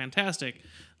 those are fantastic.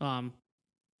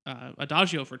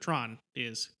 Adagio for Tron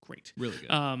is great. really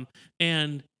good.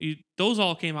 And those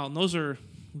all came out, and those are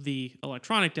the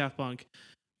electronic Daft Punk.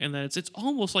 And then it's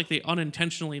almost like they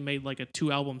unintentionally made like a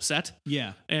 2-album set.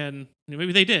 Yeah. And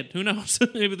maybe they did. Who knows?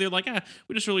 Maybe they're like,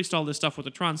 we just released all this stuff with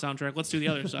the Tron soundtrack. Let's do the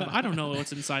other stuff. I don't know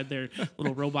what's inside their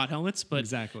little robot helmets, but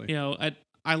Exactly. you know,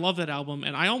 I love that album,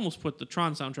 and I almost put the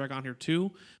Tron soundtrack on here too.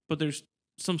 But there's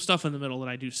some stuff in the middle that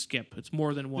I do skip. It's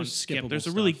more than one There's skip. skippable There's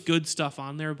a really stuff. good stuff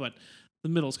on there, but the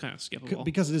middle's kind of skippable.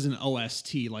 Because it is an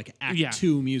OST, like Act Yeah.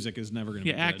 2 music is never going to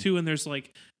Yeah, be Act good. 2, and there's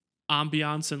like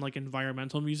ambiance and like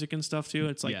environmental music and stuff too.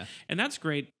 It's like, Yeah. and that's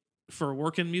great for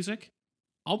working music.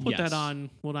 I'll put Yes. that on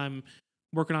when I'm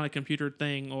working on a computer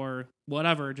thing or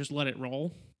whatever, just let it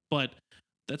roll. But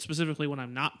that's specifically when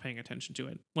I'm not paying attention to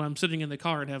it. When I'm sitting in the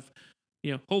car and have,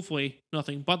 you know, hopefully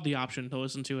nothing but the option to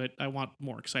listen to it, I want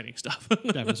more exciting stuff.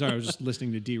 Definitely. Sorry, I was just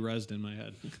listening to Derezed in my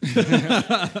head.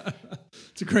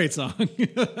 It's a great song.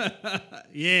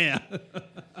 Yeah.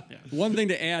 One thing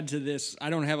to add to this, I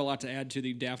don't have a lot to add to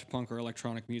the Daft Punk or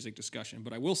electronic music discussion,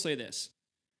 but I will say this.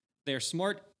 They're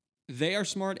smart. They are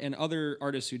smart, and other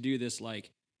artists who do this, like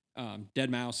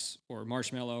Deadmau5 or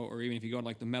Marshmello, or even if you go on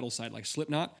like the metal side, like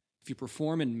Slipknot, if you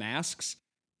perform in masks,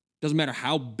 doesn't matter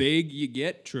how big you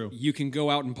get, True. you can go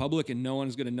out in public and no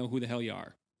one's going to know who the hell you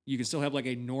are. You can still have like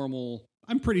a normal...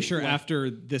 I'm pretty sure What?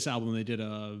 after this album they did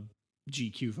a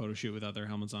GQ photo shoot without their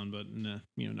helmets on, but no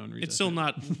one reads It's still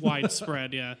not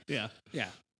widespread, yeah. Yeah. Yeah.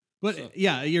 But So,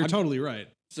 yeah, you're I'm- totally right.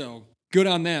 So good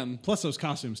on them. Plus those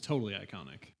costumes totally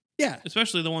iconic. Yeah.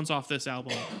 Especially the ones off this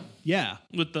album Yeah.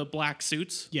 with the black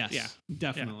suits. Yes. Yeah.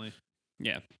 Definitely.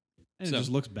 Yeah. And So- it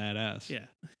just looks badass. Yeah.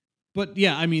 But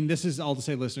yeah, I mean, this is all to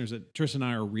say, listeners, that Tristan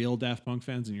and I are real Daft Punk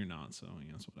fans, and you're not. So I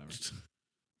guess whatever.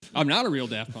 I'm not a real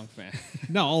Daft Punk fan.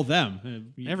 No, all of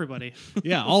them. Everybody.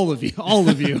 Yeah, all of you. All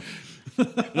of you.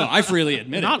 No, I freely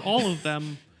admit Not it. all of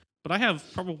them, but I have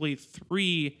probably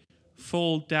 3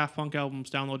 full Daft Punk albums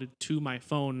downloaded to my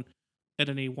phone at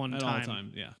any one At time. all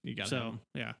time. Yeah, you got So,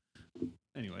 yeah.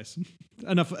 Anyways,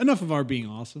 enough of our being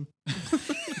awesome.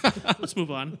 Let's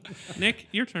move on. Nick,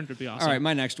 your turn to be awesome. All right,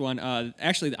 my next one.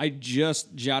 Actually, I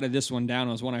just jotted this one down.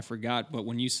 It was one I forgot, but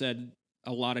when you said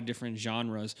a lot of different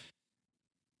genres,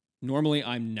 normally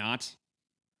I'm not.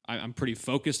 I'm pretty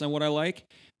focused on what I like,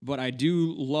 but I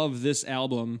do love this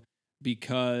album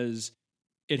because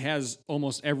it has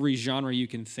almost every genre you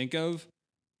can think of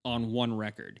on one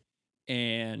record.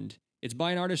 And it's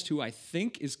by an artist who I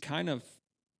think is kind of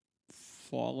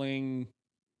falling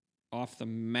off the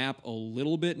map a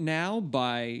little bit now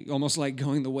by almost like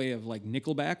going the way of like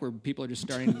Nickelback, where people are just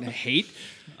starting to hate.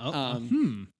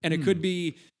 And it could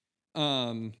be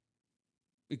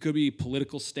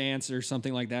political stance or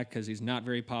something like that, because he's not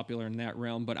very popular in that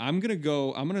realm. But I'm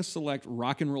gonna select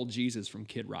Rock and Roll Jesus from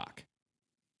Kid Rock.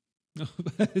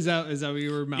 Is that what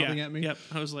you were mouthing Yeah, at me? Yep.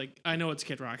 I was like, I know it's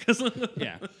Kid Rock.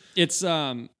 Yeah, it's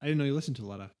I didn't know you listened to a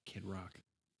lot of Kid Rock.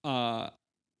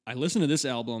 I listened to this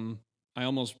album. I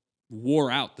almost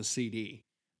wore out the CD.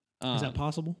 Is that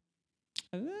possible?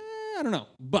 I don't know,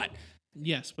 but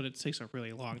Yes, but it takes a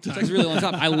really long it time. takes a really long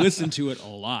time. I listened to it a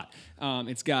lot.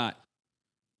 It's got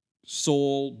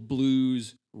soul,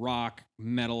 blues, rock,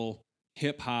 metal,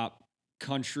 hip hop,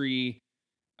 country,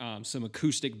 some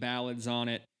acoustic ballads on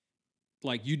it.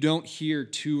 Like, you don't hear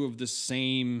two of the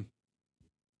same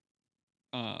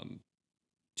style,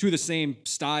 two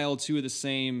of the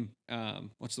same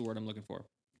what's the word I'm looking for?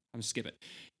 I'm gonna skip it.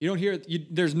 You don't hear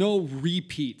there's no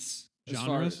repeats. As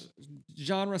far as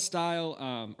genre,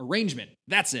 style, arrangement.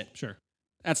 That's it. Sure.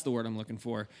 That's the word I'm looking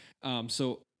for.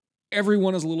 So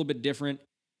everyone is a little bit different.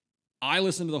 I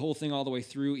listened to the whole thing all the way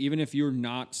through. Even if you're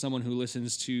not someone who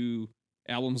listens to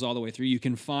albums all the way through, you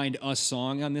can find a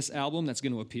song on this album that's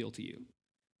going to appeal to you.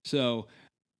 So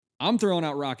I'm throwing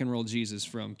out Rock and Roll Jesus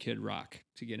from Kid Rock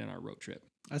to get in our road trip.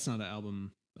 That's not an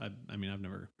album. I mean, I've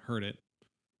never heard it.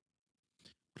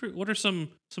 What are some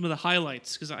of the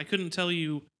highlights? Because I couldn't tell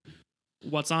you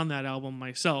what's on that album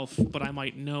myself, but I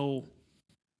might know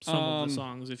some of the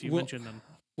songs if you mention them.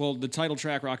 Well, the title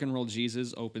track, Rock and Roll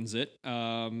Jesus, opens it.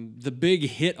 The big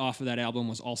hit off of that album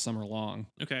was All Summer Long,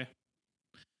 Okay.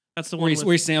 That's the where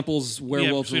one he samples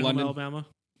Werewolves Sweet of Home London Alabama.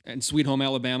 and Sweet Home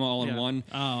Alabama all in Yeah. one.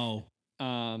 Oh,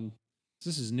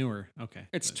 This is newer. Okay.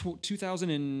 It's But- 2000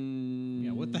 and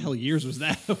yeah, what the hell years was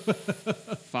that?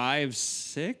 5,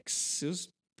 6. It was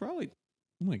probably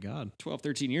Oh my God. 12,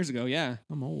 13 years ago. Yeah,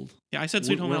 I'm old. Yeah, I said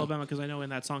Sweet Home Well- Alabama because I know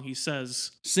in that song he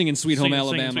says singing "Sweet Home Singing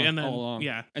Alabama" Sweet- and then- all along.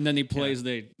 yeah. and then he plays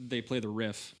they play the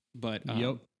riff. But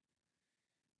Yep.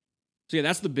 So yeah,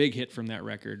 that's the big hit from that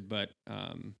record. But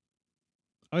I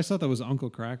always thought that was Uncle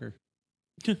Cracker.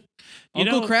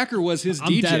 Uncle Cracker was his I'm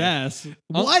DJ. dead ass. Un-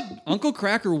 What? Uncle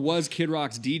Cracker was Kid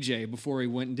Rock's DJ before he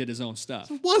went and did his own stuff.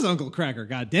 It was Uncle Cracker.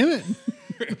 God damn it.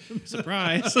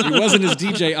 surprise. He wasn't his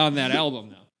DJ on that album,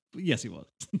 though. Yes, he was.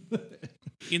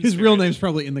 In His real spirit. name's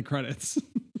probably in the credits.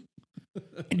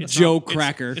 It's Joe not-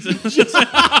 Cracker.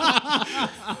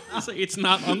 It's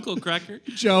not Uncle Cracker.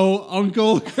 Joe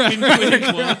Uncle In Cracker.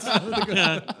 Quidditch once.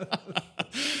 Yeah.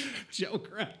 Joe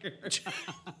Cracker.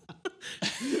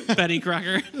 Betty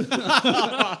Cracker.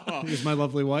 Here's my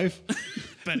lovely wife.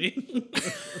 Betty.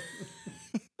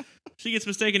 She gets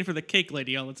mistaken for the cake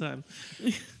lady all the time.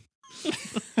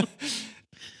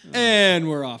 And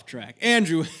we're off track.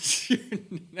 Andrew, what's your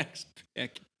next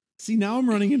pick? See, now I'm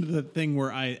running into the thing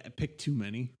where I pick too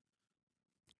many.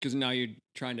 Because now you're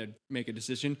trying to make a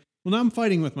decision. Well, now I'm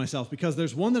fighting with myself because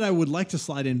there's one that I would like to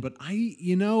slide in, but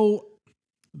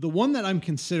the one that I'm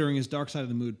considering is Dark Side of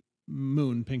the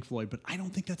Moon, Pink Floyd, but I don't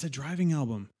think that's a driving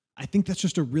album. I think that's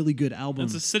just a really good album.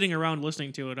 It's a sitting around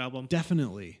listening to it album.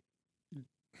 Definitely.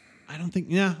 I don't think.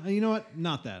 Yeah, you know what?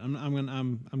 Not that.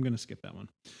 I'm gonna skip that one.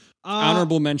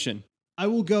 Honorable mention. I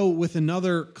will go with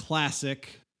another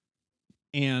classic,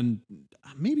 and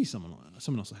maybe someone else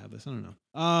will have this. I don't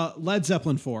know. Led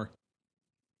Zeppelin 4.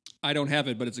 I don't have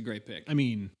it, but it's a great pick. I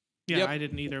mean, Yeah, Yep. I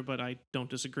didn't either, but I don't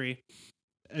disagree.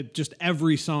 just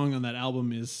every song on that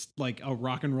album is like a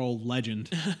rock and roll legend.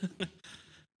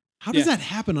 How does Yeah. that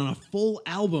happen on a full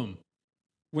album?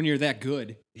 When you're that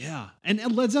good. Yeah,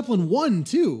 and Led Zeppelin 1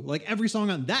 too. Like every song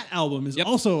on that album is Yep.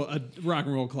 also a rock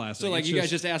and roll classic. So, like, It's you guys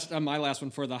just asked on my last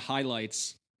one for the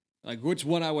highlights. Like, which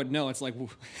one I would know? It's like,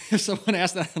 if someone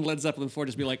asked that on Led Zeppelin 4,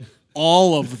 just be like,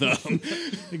 all of them.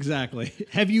 exactly.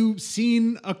 Have you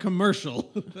seen a commercial?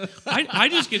 I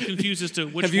just get confused as to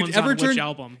which Have you one's ever on which turned-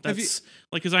 album. have you- That's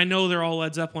like because I know they're all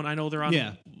Led Zeppelin. I know they're on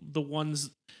Yeah. the ones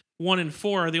 1 and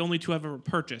 4 are the only two I've ever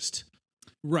purchased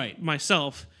Right.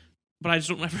 myself, but I just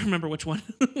don't ever remember which one.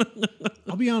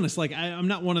 I'll be honest. Like, I'm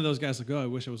not one of those guys like, oh, I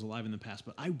wish I was alive in the past,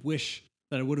 but I wish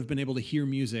that I would have been able to hear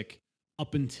music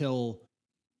up until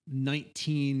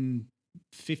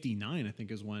 1959. I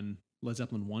think is when Led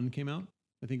Zeppelin 1 came out.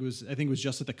 I think it was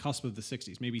just at the cusp of the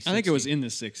 60s. Maybe 60. I think it was in the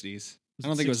 60s. I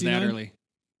don't think it was that 69? early.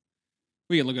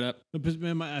 We can look it up.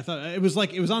 I thought it was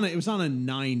like it was on a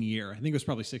 9 year. I think it was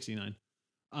probably 69.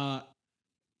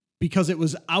 Because it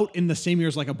was out in the same year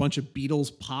as like a bunch of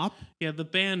Beatles pop. Yeah, the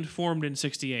band formed in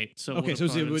 '68. So Okay, so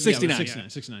it was, probably been 69.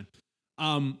 69.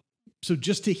 So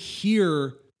just to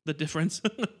hear the difference.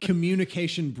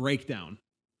 Communication Breakdown,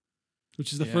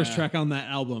 which is the first Yeah. track on that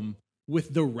album,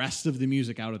 with the rest of the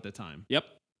music out at the time. Yep.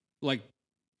 Like,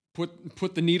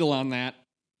 put the needle on that.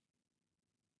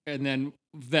 And then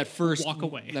that first Walk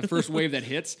away. that first wave that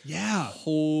hits. Yeah.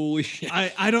 Holy shit.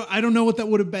 I don't know what that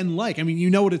would have been like. I mean,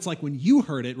 you know what it's like when you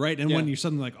heard it, right? And when Yeah. you're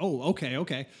suddenly like, oh,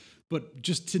 okay. But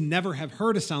just to never have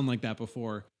heard a sound like that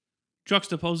before.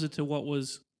 Juxtapose it to what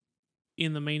was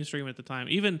in the mainstream at the time,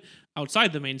 even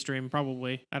outside the mainstream.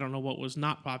 Probably, I don't know what was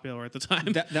not popular at the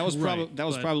time. That was probably Right, that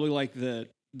was but- probably like the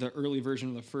early version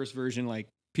of the first version. Like,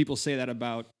 people say that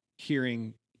about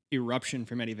hearing Eruption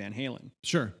from Eddie Van Halen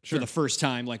Sure. for the first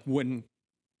time, like, when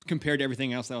compared to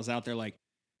everything else that was out there, like,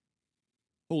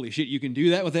 holy shit, you can do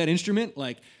that with that instrument?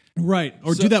 Like, Right.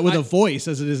 Or So do that with I- a voice,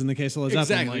 as it is in the case of Led Zeppelin.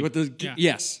 exactly. Like, With the Yeah.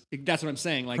 yes, that's what I'm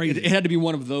saying. Like, Crazy. it had to be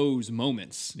one of those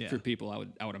moments Yeah. for people.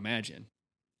 I would imagine.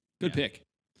 Good Yeah. pick.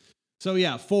 So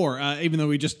yeah, 4. Even though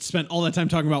we just spent all that time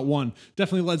talking about 1,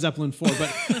 definitely Led Zeppelin 4. But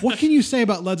what can you say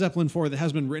about Led Zeppelin 4 that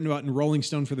has been written about in Rolling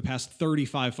Stone for the past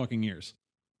 35 fucking years?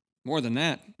 More than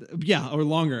that. Yeah, or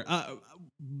longer.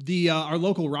 Our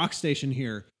local rock station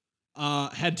here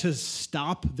had to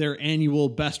stop their annual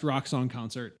Best Rock Song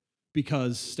concert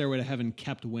because Stairway to Heaven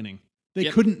kept winning. They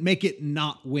Yep. couldn't make it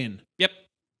not win, Yep.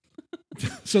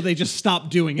 so they just stopped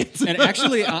doing it. And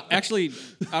actually,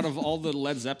 out of all the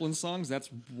Led Zeppelin songs, that's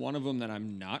one of them that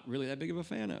I'm not really that big of a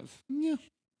fan of. yeah,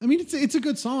 I mean it's a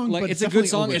good song. Like, but it's a good definitely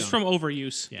song. overdone. It's from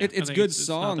overuse. Yeah. It's I think good it's not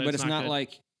song, that but it's not good.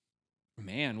 like,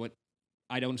 man, what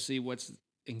I don't see what's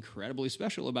incredibly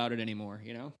special about it anymore.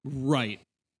 You know? Right.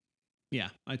 Yeah,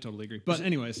 I totally agree. But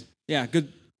anyways, Yeah,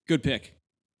 good pick.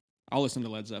 I'll listen to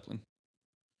Led Zeppelin.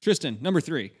 Tristan, number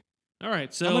 3. All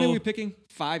right, so How many are we picking?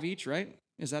 5 each, right?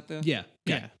 Is that the? yeah.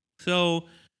 yeah. So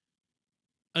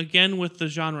again with the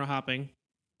genre hopping.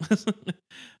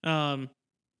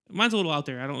 Mine's a little out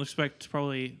there. I don't expect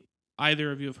probably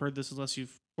either of you have heard this unless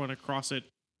you've run across it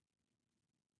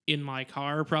in my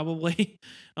car, probably.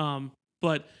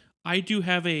 But I do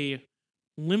have a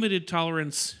limited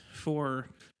tolerance for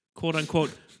quote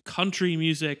unquote country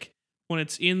music when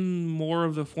it's in more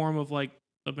of the form of like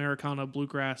Americana,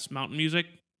 bluegrass, mountain music,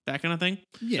 that kind of thing.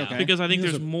 Yeah. Okay. Because I think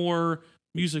Those there's are- more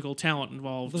musical talent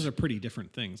involved. Those are pretty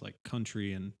different things, like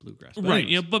country and bluegrass. But Right.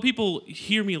 anyways. Yeah, but people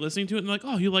hear me listening to it and they're like,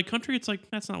 oh, you like country? It's like,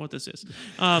 that's not what this is.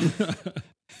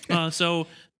 So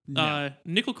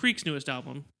Nickel Creek's newest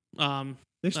album.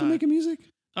 They're still uh, making music?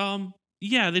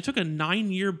 Yeah, they took a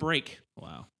 9-year break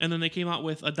Wow. and then they came out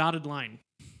with A Dotted Line,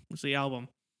 was the album.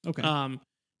 Okay.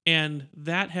 And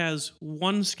that has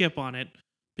one skip on it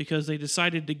because they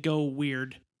decided to go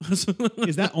weird. Is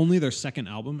that only their second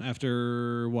album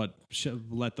after what?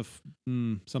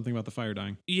 Something about the fire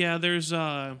dying. Yeah, there's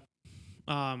their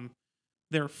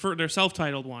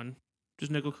self-titled one, which is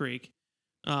Nickel Creek.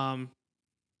 I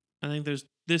think there's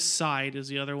This Side is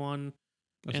the other one.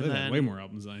 Oh, so And they have then- way more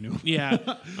albums than I knew. Yeah.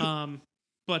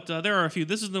 But there are a few.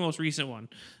 This is the most recent one.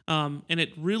 And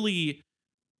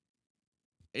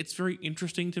it's very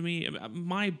interesting to me.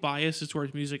 My bias is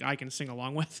towards music I can sing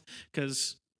along with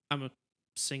because I'm a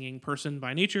singing person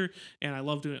by nature and I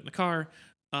love doing it in the car.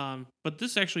 But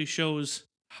this actually shows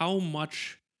how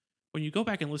much, when you go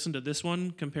back and listen to this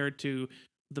one compared to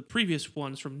the previous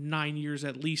ones from 9 years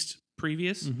at least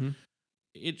previous, Mhm.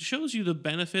 it shows you the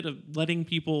benefit of letting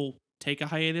people take a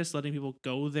hiatus, letting people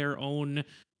go their own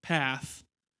path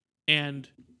and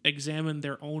examine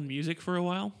their own music for a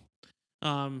while.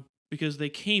 Because they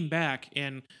came back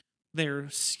and their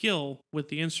skill with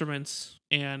the instruments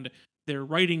and their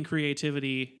writing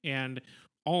creativity and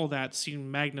all that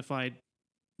seemed magnified,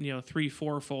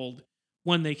 3-4-fold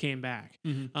when they came back.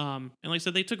 Mhm. And like I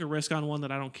said, they took a risk on one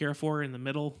that I don't care for in the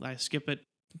middle. I skip it,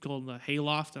 called the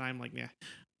Hayloft, and I'm like, yeah,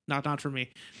 not for me.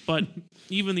 But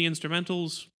even the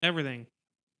instrumentals, everything.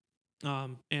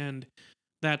 And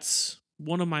that's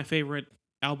one of my favorite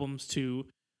albums to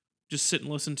just sit and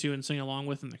listen to and sing along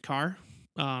with in the car.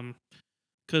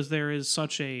 Because there is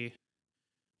such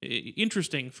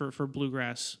interesting for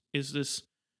bluegrass is this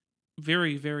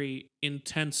very, very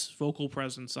intense vocal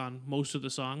presence on most of the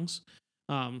songs.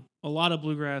 A lot of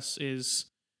bluegrass is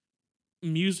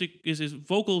music is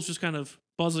vocals just kind of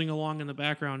buzzing along in the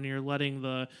background and you're letting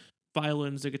the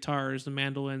violins, the guitars, the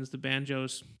mandolins, the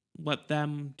banjos, let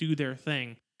them do their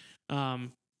thing.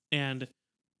 And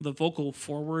the vocal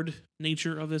forward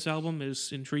nature of this album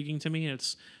is intriguing to me.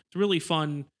 It's really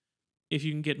fun if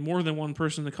you can get more than one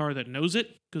person in the car that knows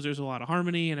it, because there's a lot of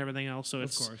harmony and everything else. So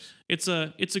Of course. it's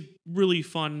a really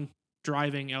fun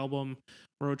driving album,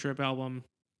 road trip album.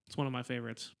 It's one of my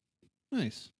favorites.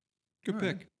 Nice. Good All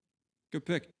pick. right. Good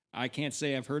pick. I can't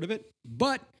say I've heard of it,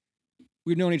 but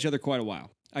we've known each other quite a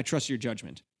while. I trust your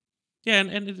judgment. Yeah,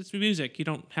 and it's music. You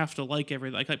don't have to like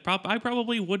everything. I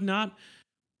probably would not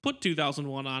put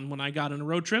 2001 on when I got on a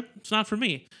road trip. It's not for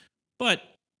me. But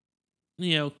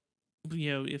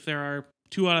if there are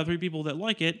 2 out of 3 people that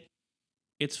like it,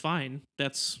 it's fine.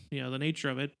 That's the nature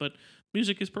of it. But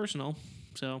music is personal,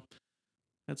 so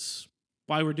that's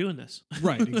why we're doing this.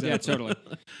 Right, exactly. Yeah, totally.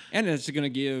 And it's going to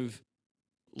give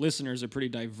listeners a pretty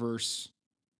diverse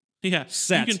Yeah,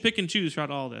 set. you can pick and choose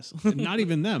throughout all this. Not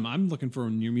even them. I'm looking for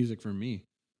new music for me.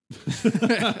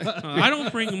 I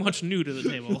don't bring much new to the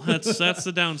table. That's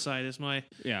the downside. Is my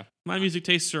Yeah. music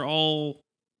tastes are all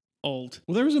old.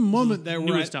 Well, there was a moment there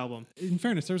where, Newest album. in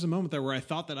fairness, there was a moment there where I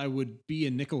thought that I would be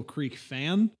a Nickel Creek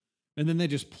fan, and then they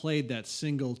just played that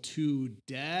single to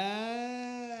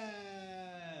death.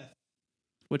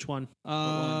 Which one?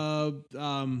 I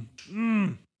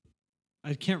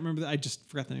can't remember that. I just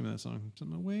forgot the name of that song.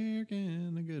 Something, where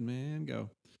can a good man go?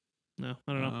 No,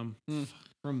 I don't know.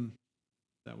 From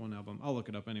that one album. I'll look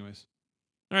it up anyways.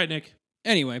 All right, Nick.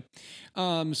 Anyway,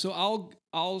 so I'm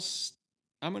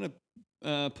gonna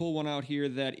pull one out here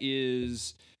that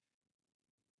is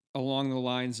along the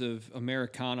lines of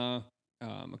Americana,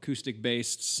 acoustic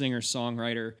based singer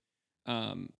songwriter.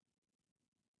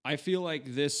 I feel like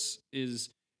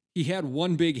he had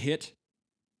one big hit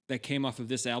that came off of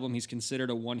this album. He's considered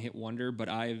a one-hit wonder, but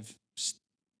I've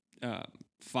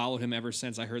followed him ever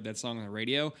since I heard that song on the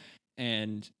radio.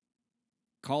 And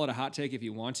call it a hot take if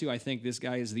you want to. I think this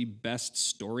guy is the best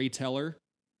storyteller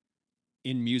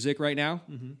in music right now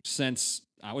since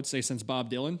Bob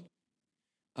Dylan.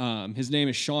 His name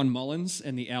is Sean Mullins,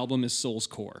 and the album is Soul's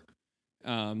Core.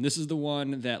 This is the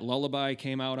one that Lullaby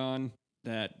came out on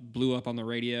that blew up on the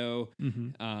radio.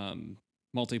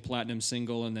 Multi-platinum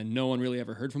single, and then no one really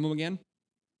ever heard from him again.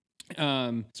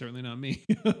 Certainly not me.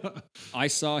 I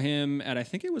saw him at, I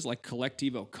think it was like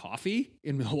Collectivo Coffee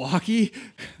in Milwaukee.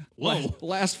 Whoa.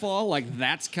 Last fall. Like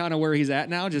that's kind of where he's at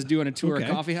now, just doing a tour Okay.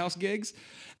 of coffee house gigs.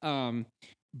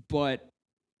 But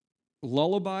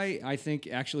Lullaby, I think,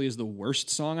 actually is the worst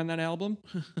song on that album.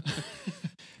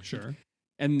 Sure.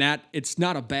 And that it's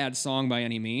not a bad song by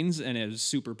any means, and it is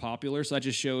super popular. So that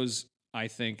just shows, I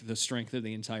think, the strength of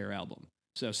the entire album.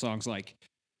 So songs like,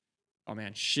 oh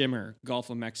man, Shimmer, Gulf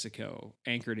of Mexico,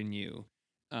 Anchored in You.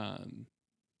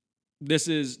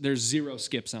 There's 0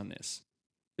 skips on this.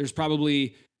 There's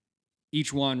probably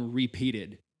each one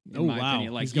repeated. In my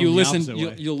opinion. Like He's going the opposite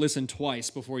way. you'll listen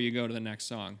twice before you go to the next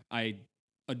song. I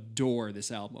adore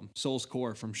this album. Soul's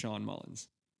Core from Sean Mullins.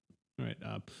 All right.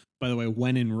 By the way,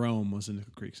 When in Rome was a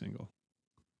Nickel Creek single.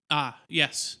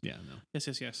 Yes. Yeah, no.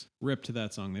 Yes. Rip to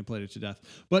that song. They played it to death.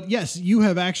 But yes, you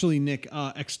have actually, Nick,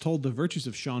 extolled the virtues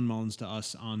of Sean Mullins to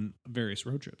us on various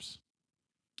road trips.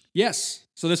 Yes.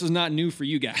 So this is not new for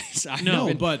you guys.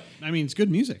 No, but I mean, it's good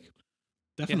music.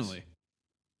 Definitely.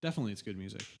 Definitely, it's good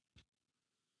music.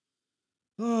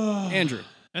 Andrew.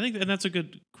 I think, and that's a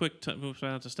good quick.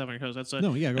 Not to step on your toes. That's a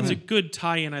No, yeah, go that's a ahead. good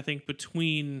tie-in. I think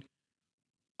between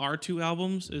our two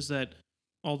albums is that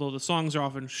although the songs are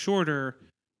often shorter,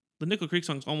 the Nickel Creek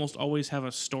songs almost always have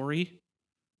a story.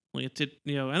 Like I think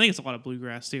it's a lot of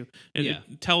bluegrass too.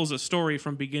 It tells a story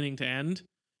from beginning to end.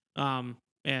 And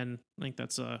I think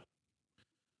that's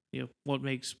what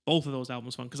makes both of those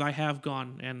albums fun, because I have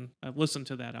gone and I've listened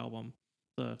to that album,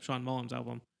 the Sean Mullins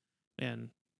album, and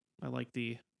I like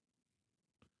the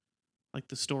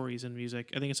stories in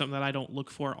music. I think it's something that I don't look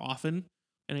for often,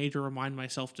 and I need to remind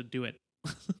myself to do it.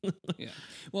 Yeah.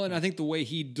 Well, and I think the way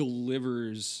he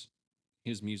delivers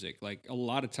his music, like a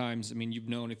lot of times, I mean, you've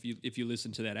known if you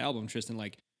listen to that album, Tristan,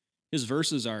 like his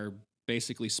verses are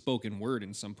basically spoken word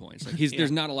in some points. Like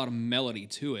there's not a lot of melody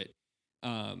to it.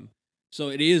 So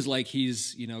it is like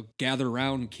he's, gather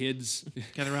around kids.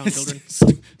 Gather around children.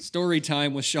 Story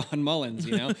time with Sean Mullins,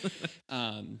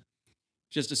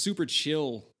 just a super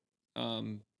chill,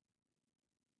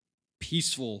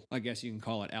 peaceful, I guess you can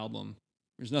call it, album.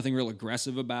 There's nothing real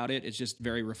aggressive about it. It's just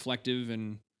very reflective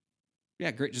and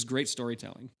great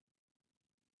storytelling.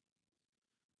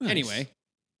 Nice. Anyway,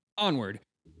 onward.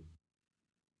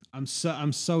 I'm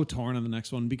so torn on the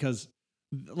next one because,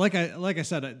 like I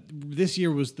said, this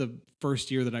year was the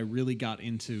first year that I really got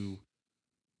into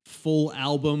full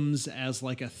albums as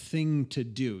like a thing to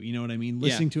do. You know what I mean?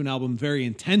 Listening to an album very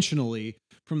intentionally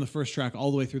from the first track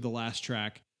all the way through the last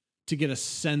track to get a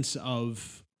sense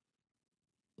of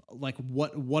like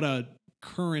what a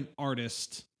current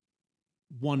artist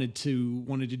wanted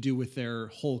to do with their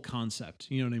whole concept.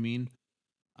 You know what I mean?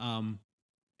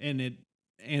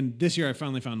 And this year I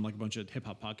finally found like a bunch of hip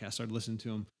hop podcasts, started listening to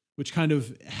them, which kind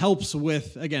of helps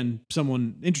with, again,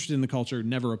 someone interested in the culture,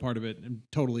 never a part of it, and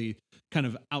totally kind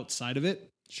of outside of it.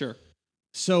 Sure.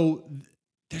 So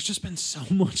there's just been so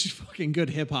much fucking good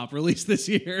hip hop released this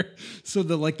year. So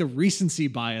the recency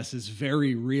bias is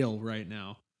very real right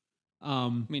now. I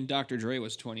mean, Dr. Dre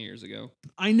was 20 years ago.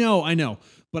 I know.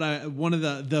 But one of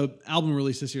the album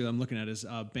release this year that I'm looking at is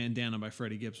Bandana by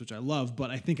Freddie Gibbs, which I love.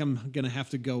 But I think I'm going to have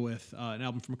to go with an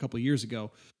album from a couple of years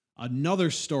ago.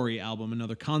 Another story album,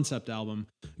 another concept album,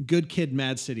 Good Kid,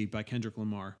 Mad City by Kendrick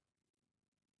Lamar.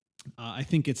 I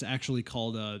think it's actually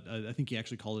called I think he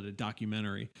actually called it a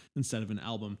documentary instead of an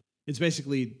album. It's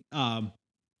basically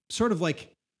sort of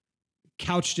like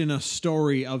couched in a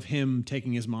story of him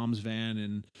taking his mom's van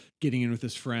and getting in with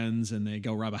his friends, and they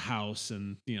go rob a house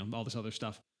and all this other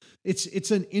stuff. It's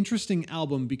an interesting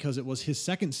album because it was his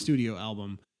second studio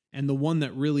album and the one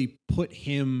that really put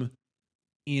him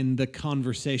in the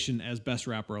conversation as best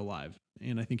rapper alive.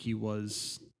 And I think he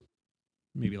was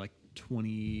maybe like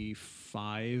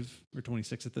 25 or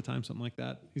 26 at the time, something like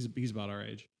that. He's about our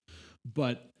age.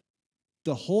 But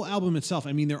the whole album itself,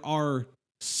 I mean, there are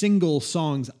single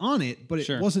songs on it, but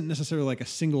it wasn't necessarily like a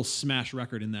single smash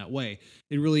record in that way.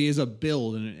 It really is a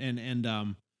build, and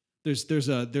there's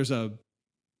a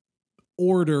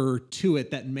order to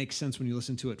it that makes sense when you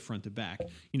listen to it front to back.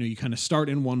 You kind of start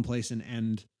in one place and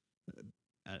end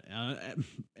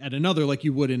at another, like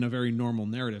you would in a very normal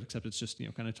narrative, except it's just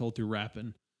kind of told through rap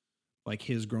and like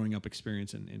his growing up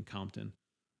experience in Compton.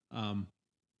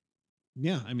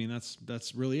 Yeah, I mean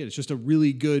that's really it. It's just a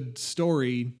really good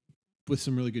story with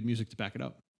some really good music to back it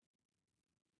up.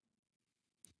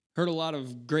 Heard a lot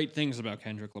of great things about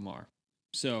Kendrick Lamar.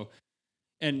 So,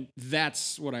 and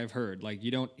that's what I've heard. Like, you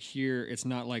don't hear, it's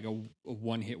not like a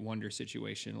one-hit wonder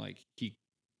situation. Like, he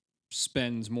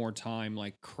spends more time,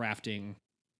 like, crafting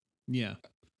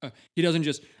he doesn't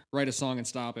just write a song and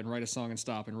stop and write a song and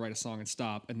stop and write a song and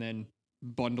stop and then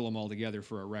bundle them all together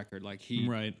for a record. Like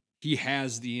he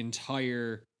has the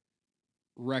entire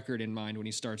record in mind when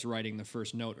he starts writing the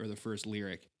first note or the first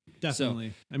lyric. Definitely.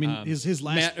 So, I mean, his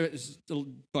last a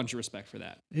bunch of respect for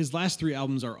that. his last 3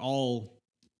 albums are all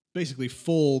basically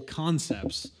full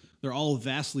concepts. They're all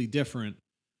vastly different,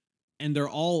 and they're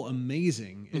all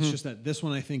amazing. It's just that this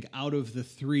one, I think, out of the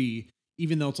 3,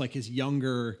 even though it's like his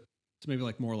younger, it's maybe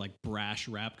like more like brash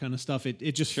rap kind of stuff, it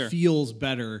just feels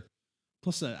better.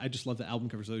 Plus, I just love the album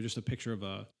cover. So just a picture of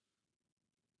a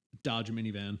Dodge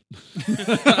minivan.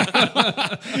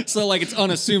 So like it's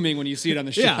unassuming when you see it on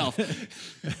the shelf.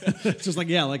 It's just like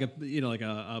like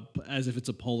a as if it's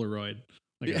a Polaroid,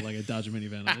 like a Dodge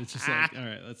minivan. It's just like, all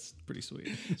right, that's pretty sweet.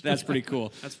 That's pretty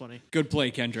cool. That's funny. Good play,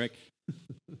 Kendrick.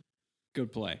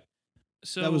 Good play.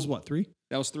 So that was what, 3?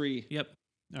 That was 3. Yep.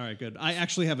 All right, good. I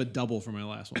actually have a double for my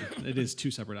last one. It is 2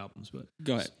 separate albums, but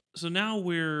Go ahead. So now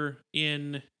we're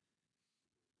in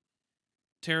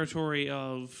territory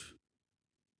of.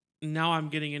 Now I'm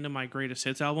getting into my greatest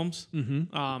hits albums.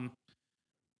 But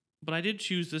I did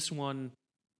choose this one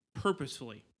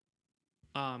purposefully.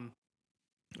 I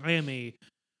am a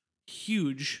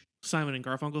huge Simon and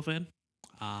Garfunkel fan.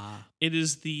 It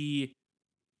is the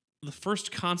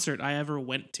first concert I ever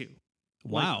went to.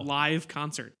 Wow. Like, live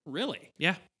concert. Really?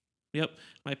 Yeah. Yep.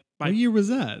 What year was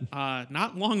that?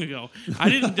 Not long ago. I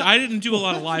didn't do a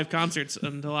lot of live concerts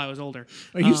until I was older.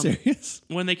 Are you serious?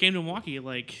 When they came to Milwaukee,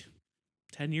 like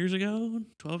 10 years ago,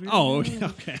 12 years Oh, ago.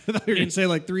 okay. I thought you were going to say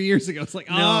like 3 years ago. It's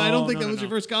like, I don't think that was your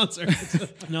first concert.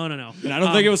 No. And I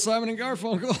don't think it was Simon and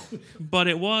Garfunkel. But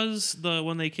it was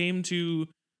when they came to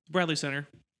Bradley Center,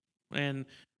 and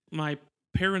my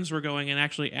parents were going and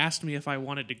actually asked me if I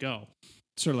wanted to go.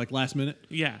 Sort of like last minute?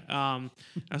 Yeah. I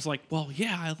was like, well,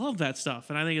 yeah, I love that stuff.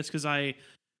 And I think it's because I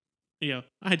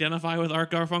identify with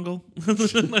Art Garfunkel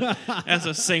as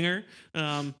a singer.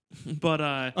 But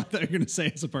I thought you were going to say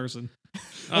as a person. I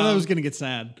thought I was going to get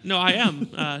sad. No, I am.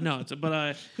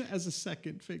 As a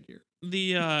second figure.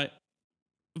 The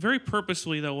very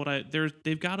purposefully though,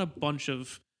 they've got a bunch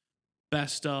of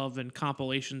best of and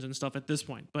compilations and stuff at this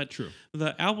point. But True.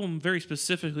 The album very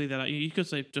specifically that you could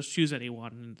say just choose any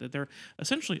one. They're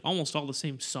essentially almost all the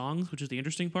same songs, which is the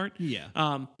interesting part. Yeah.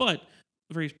 But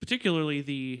very particularly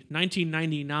the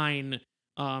 1999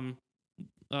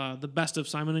 the best of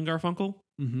Simon and Garfunkel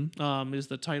is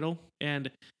the title,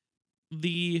 and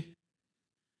the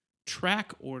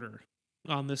track order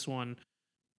on this one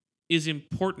is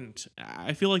important.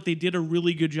 I feel like they did a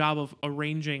really good job of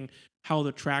arranging how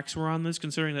the tracks were on this,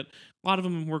 considering that a lot of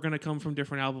them were going to come from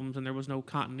different albums and there was no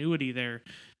continuity there.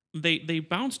 They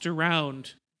bounced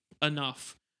around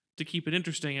enough to keep it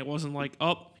interesting. It wasn't like,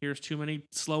 oh, here's too many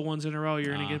slow ones in a row,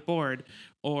 you're going to get bored.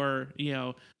 Or,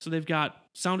 so they've got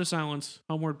Sound of Silence,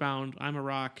 Homeward Bound, I'm a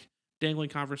Rock, Dangling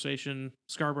Conversation,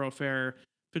 Scarborough Fair,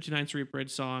 59th Street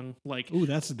Bridge Song. Like, ooh,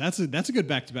 that's a good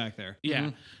back-to-back there.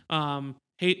 Yeah.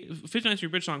 59th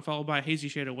Street Bridge Song followed by Hazy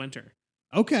Shade of Winter.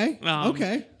 Okay.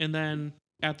 Okay. And then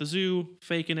At the Zoo,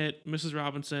 Faking It, Mrs.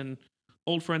 Robinson,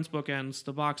 Old Friends Bookends,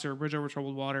 The Boxer, Bridge Over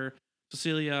Troubled Water,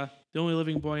 Cecilia, The Only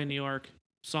Living Boy in New York,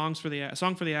 Song for the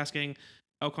Asking,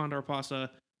 El Condor Pasa,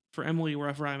 For Emily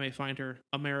Wherever I May Find Her,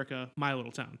 America, My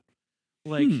Little Town.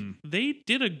 Like, they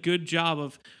did a good job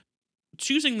of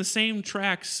choosing the same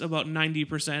tracks about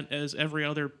 90% as every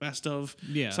other best of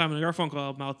Simon and Garfunkel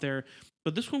album out there.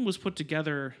 But this one was put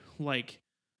together like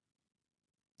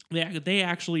they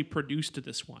actually produced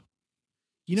this one.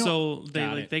 So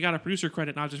they got a producer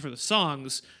credit not just for the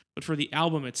songs, but for the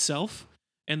album itself.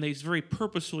 And they very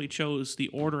purposefully chose the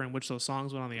order in which those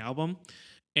songs went on the album.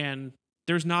 And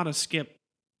there's not a skip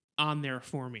on there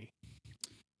for me.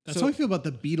 That's how I feel about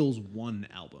the Beatles 1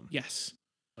 album. Yes.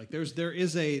 Like there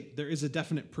is a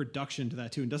definite production to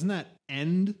that too. And doesn't that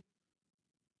end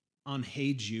on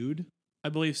Hey Jude? I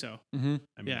believe so. Mm-hmm.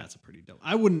 I mean, that's a pretty dope.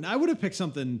 I would have picked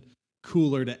something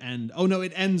cooler to end. Oh no,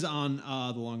 it ends on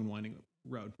The Long and Winding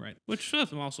Road, right? Which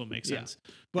also makes sense.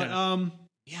 But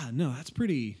no, that's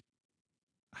pretty.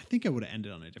 I think I would have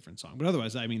ended on a different song, but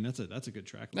otherwise, I mean, that's a good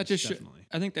track. That just definitely.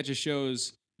 I think that just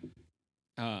shows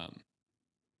how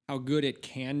good it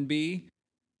can be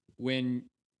when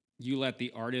you let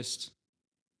the artist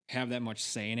have that much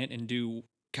say in it and do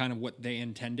kind of what they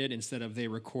intended instead of they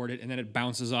record it and then it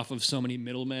bounces off of so many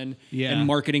middlemen and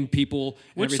marketing people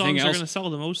and which everything songs else are going to sell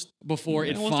the most before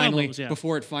it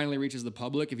finally reaches the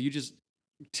public. If you just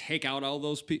take out all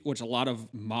those people, which a lot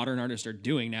of modern artists are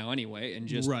doing now anyway, and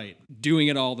just doing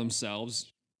it all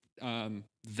themselves,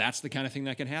 that's the kind of thing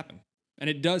that can happen. And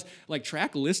it does, like,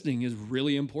 track listing is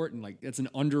really important. Like, it's an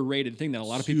underrated thing that a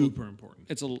lot of people, Super important.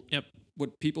 it's a, Yep.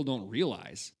 what people don't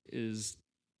realize is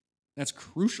that's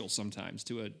crucial sometimes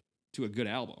to a good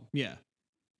album. Yeah.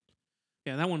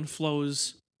 Yeah, that one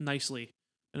flows nicely,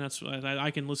 and that's why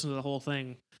I can listen to the whole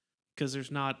thing because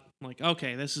there's not like,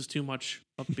 okay, this is too much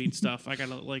upbeat stuff. I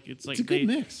gotta like it's like It's a good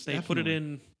mix. they put it definitely.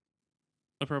 in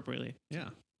appropriately. Yeah.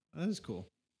 That is cool.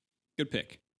 Good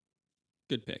pick.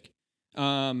 Good pick.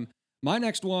 My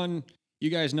next one, you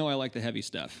guys know I like the heavy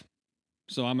stuff.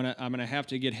 So I'm gonna have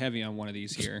to get heavy on one of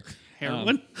these here.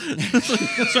 Heroin.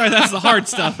 Sorry, that's the hard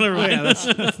stuff. Never mind. Yeah, that's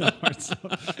the hard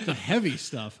stuff. The heavy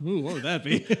stuff. Ooh, what would that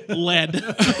be? Lead,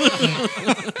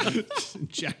 Just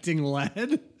injecting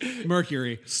lead?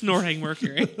 Mercury. snorting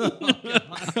mercury.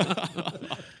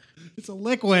 It's a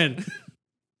liquid.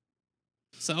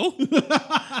 So,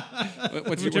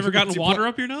 What's have you ever gotten water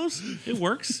up your nose? It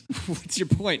works. What's your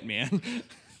point, man?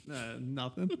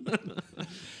 Nothing.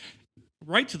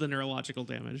 Right to the neurological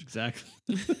damage.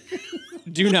 Exactly.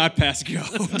 Do not pass go.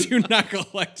 Do not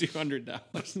collect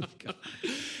 $200.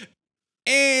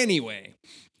 Anyway,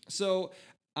 so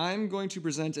I'm going to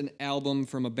present an album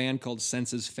from a band called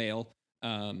Senses Fail.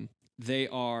 They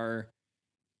are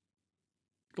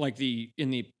like in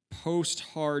the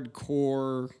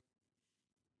post-hardcore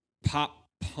pop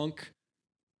punk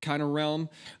kind of realm.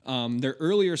 Their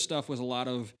earlier stuff was a lot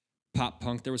of pop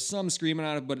punk. There was some screaming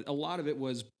out of it, but a lot of it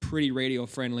was pretty radio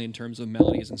friendly in terms of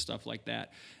melodies and stuff like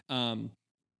that.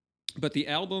 But the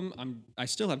album, I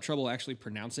still have trouble actually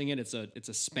pronouncing it. It's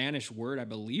a Spanish word, I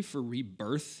believe, for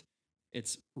rebirth.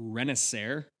 It's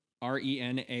renacer,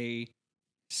 Renacer.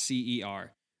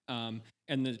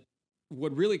 And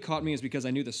what really caught me is because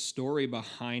I knew the story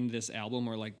behind this album,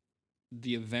 or like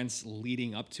the events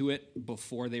leading up to it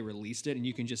before they released it, and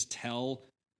you can just tell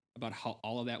about how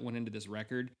all of that went into this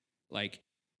record. Like,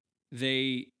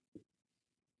 they,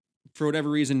 for whatever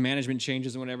reason, management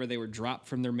changes and whatever, they were dropped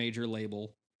from their major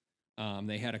label.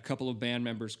 They had a couple of band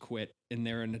members quit, and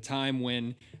they're in a time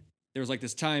when there was like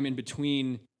this time in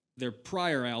between their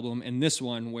prior album and this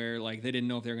one where like they didn't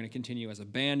know if they were going to continue as a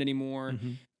band anymore.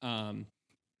 Mm-hmm.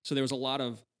 So there was a lot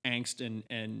of angst and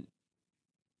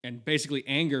basically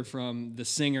anger from the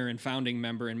singer and founding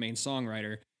member and main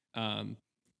songwriter.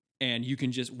 And you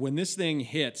can just, when this thing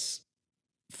hits,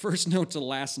 first note to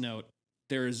last note,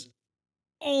 there's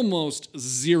almost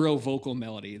zero vocal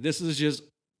melody. This is just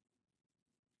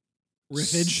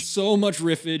Riffage. So much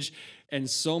riffage and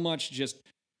so much just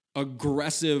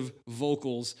aggressive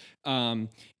vocals.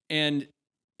 And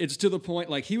it's to the point,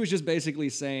 like, he was just basically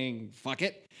saying, fuck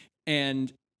it.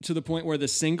 And to the point where the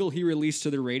single he released to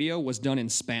the radio was done in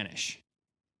Spanish.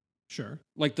 Sure.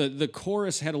 Like, the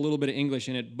chorus had a little bit of English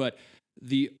in it, but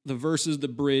the verses, the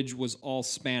bridge was all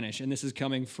Spanish. And this is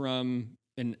coming from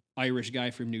an Irish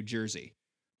guy from New Jersey.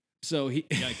 So he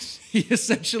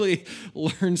essentially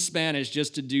learned Spanish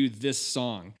just to do this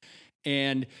song.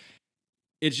 And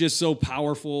it's just so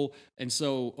powerful and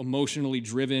so emotionally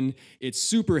driven. It's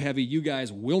super heavy. You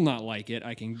guys will not like it.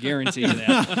 I can guarantee you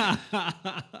that.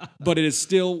 But it is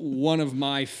still one of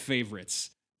my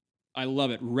favorites. I love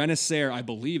it. Renacer, I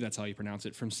believe that's how you pronounce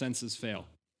it, from Senses Fail.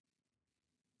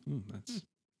 That's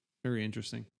very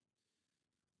interesting.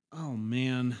 Oh,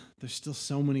 man. There's still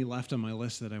so many left on my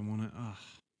list that I want to...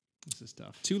 this is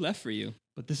tough. 2 left for you.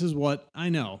 But this is what I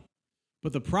know.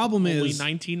 But the problem Only is...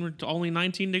 19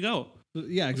 to go.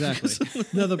 Yeah, exactly.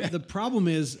 No, the problem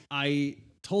is I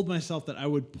told myself that I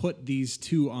would put these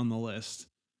 2 on the list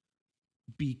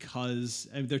because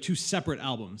they're 2 separate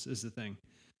albums is the thing.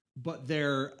 But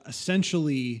they're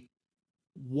essentially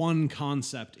one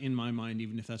concept in my mind,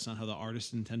 even if that's not how the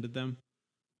artist intended them.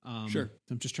 Sure.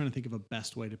 I'm just trying to think of a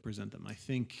best way to present them. I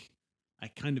think I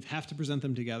kind of have to present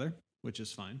them together, which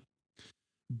is fine.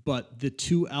 But the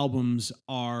 2 albums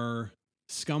are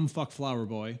Scumfuck Flower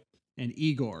Boy and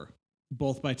Igor,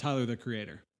 both by Tyler, the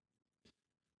Creator.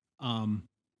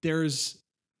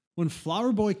 When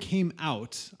Flower Boy came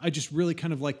out, I just really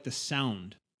kind of liked the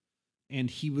sound.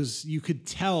 And you could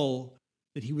tell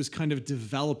that he was kind of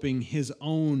developing his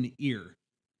own ear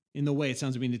in the way it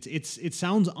sounds. I mean, it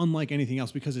sounds unlike anything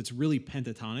else because it's really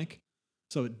pentatonic.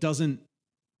 So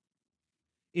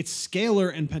it's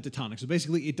scalar and pentatonic. So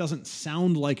basically it doesn't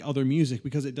sound like other music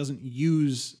because it doesn't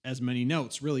use as many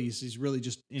notes. Really, he's really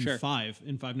just in Sure. 5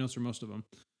 notes for most of them,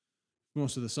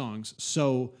 most of the songs.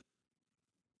 So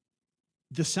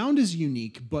the sound is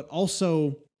unique, but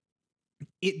also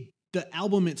the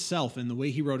album itself and the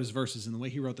way he wrote his verses and the way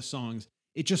he wrote the songs,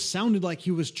 it just sounded like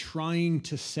he was trying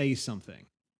to say something.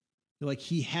 Like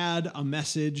he had a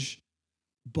message,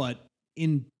 but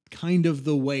in kind of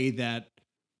the way that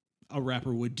a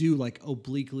rapper would do, like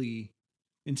obliquely,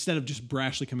 instead of just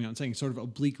brashly coming out and saying, sort of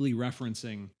obliquely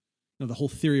referencing, the whole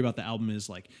theory about the album is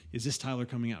like, is this Tyler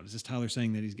coming out? Is this Tyler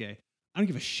saying that he's gay? I don't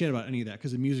give a shit about any of that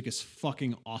because the music is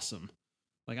fucking awesome.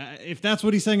 Like, if that's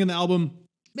what he's saying in the album,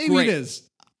 maybe Great. it is.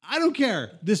 I don't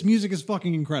care. This music is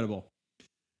fucking incredible.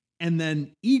 And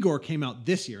then Igor came out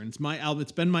this year, and it's my album.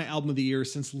 It's been my album of the year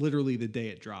since literally the day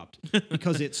it dropped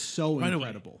because it's so Right away.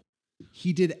 incredible.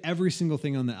 He did every single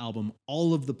thing on the album,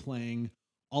 all of the playing,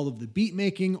 all of the beat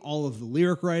making, all of the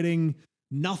lyric writing.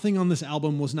 Nothing on this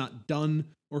album was not done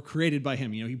or created by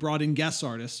him. He brought in guest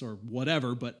artists or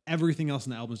whatever, but everything else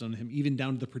in the album is done to him, even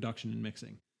down to the production and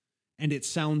mixing. And it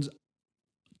sounds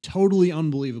totally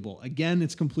unbelievable. Again,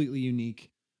 it's completely unique.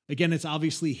 Again, it's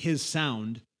obviously his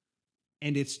sound.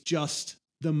 And it's just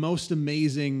the most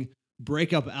amazing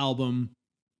breakup album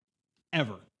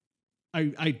ever.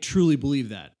 I truly believe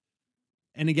that.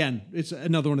 And again, it's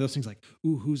another one of those things like,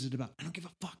 ooh, who's it about? I don't give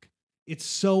a fuck. It's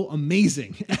so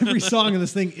amazing. Every song in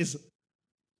this thing is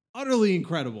utterly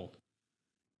incredible.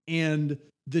 And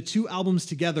the two albums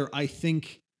together, I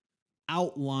think,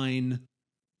 outline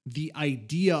the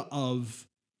idea of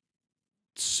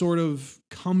sort of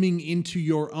coming into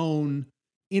your own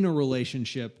in a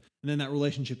relationship and then that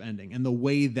relationship ending and the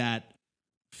way that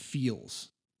feels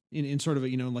in sort of a,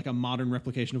 like a modern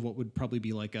replication of what would probably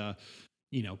be like a,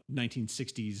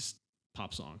 1960s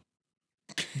pop song.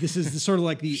 This is the sort of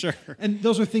like the, Sure. and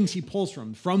those are things he pulls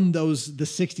from those, the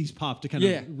 60s pop to kind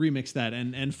Yeah. of remix that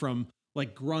and from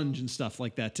like grunge and stuff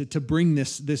like that to bring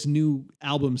this new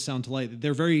album sound to light.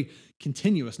 They're very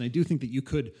continuous. And I do think that you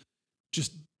could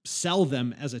just sell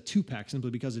them as a 2-pack simply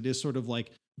because it is sort of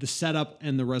like the setup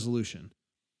and the resolution.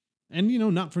 And,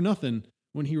 not for nothing,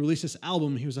 when he released this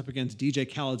album, he was up against DJ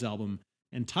Khaled's album,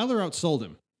 and Tyler outsold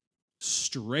him.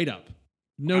 Straight up.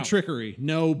 No Wow. trickery,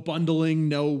 no bundling,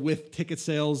 no with ticket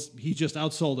sales. He just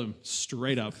outsold him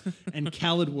straight up. And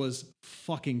Khaled was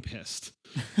fucking pissed.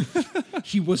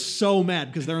 He was so mad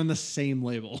because they're on the same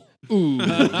label. Ooh.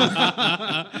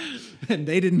 And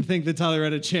they didn't think that Tyler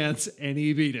had a chance, and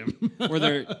he beat him. Were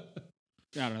there, I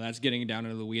don't know, that's getting down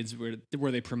into the weeds.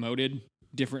 Were they promoted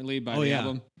differently by the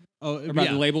album? Oh, Or by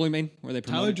yeah. the label, I mean? Were they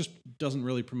Tyler promoted? just doesn't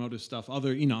really promote his stuff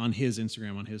other, on his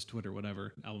Instagram, on his Twitter,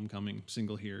 whatever. Album coming,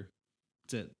 single here.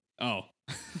 That's it. Oh.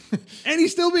 And he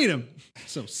still beat him.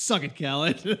 So suck it,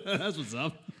 Khaled. That's what's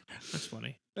up. That's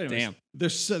funny. Anyways, Damn. They're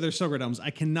so great albums.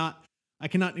 I cannot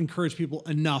encourage people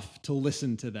enough to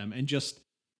listen to them. And just,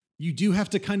 you do have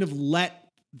to kind of let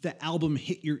the album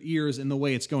hit your ears in the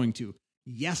way it's going to.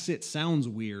 Yes, it sounds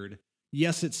weird.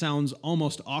 Yes, it sounds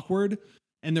almost awkward.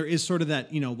 And there is sort of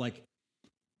that, like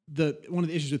one of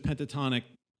the issues with pentatonic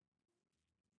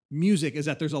music is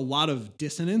that there's a lot of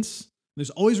dissonance.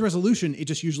 There's always resolution. It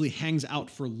just usually hangs out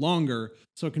for longer.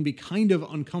 So it can be kind of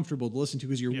uncomfortable to listen to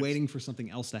because you're Yes. waiting for something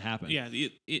else to happen. Yeah,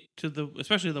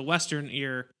 especially the Western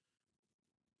ear,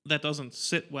 that doesn't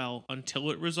sit well until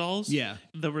it resolves. Yeah.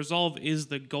 The resolve is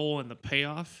the goal and the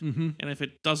payoff. Mm-hmm. And if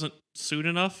it doesn't soon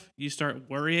enough, you start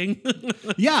worrying.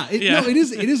 Yeah, Yeah. No, it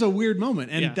is a weird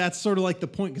moment, and Yeah. that's sort of like the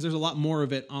point because there's a lot more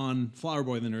of it on Flower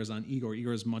Boy than there is on Igor.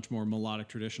 Igor is much more melodic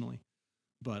traditionally,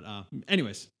 but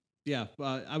anyways, yeah,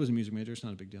 I was a music major. It's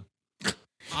not a big deal.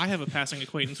 I have a passing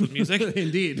acquaintance with music.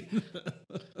 Indeed.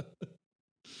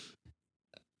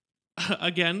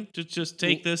 Again, just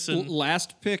take this and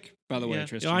Last pick, by the way, yeah.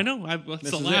 Tristan. Oh, I know. It's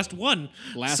This the is last it. one.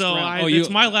 Last so round. it's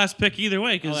my last pick either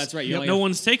way. 'Cause Oh, that's right. You only no have-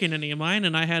 one's taken any of mine,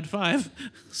 and I had 5.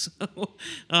 So,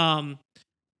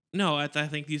 no, I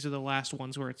think these are the last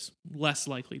ones where it's less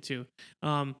likely to.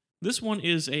 This one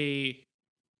is a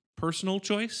personal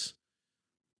choice,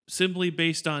 simply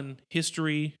based on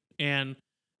history and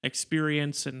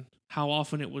experience and how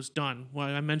often it was done. Well,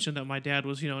 I mentioned that my dad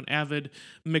was, an avid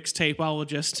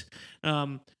mixtapeologist,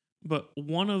 but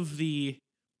one of the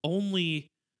only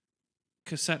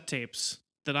cassette tapes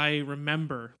that I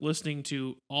remember listening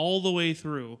to all the way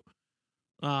through.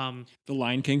 The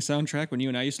Lion King soundtrack when you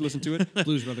and I used to listen to it.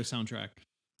 Blues Brothers soundtrack.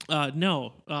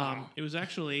 No, it was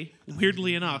actually,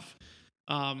 weirdly enough,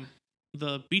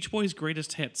 the Beach Boys'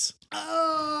 greatest hits.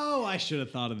 Oh, I should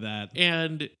have thought of that.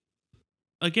 And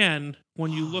again,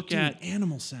 when you look Dude, at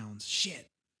animal sounds, shit.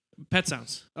 Pet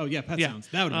Sounds. Oh yeah, Pet Yeah. Sounds.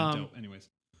 That would have been Um, dope. Anyways,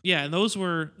 Yeah, and those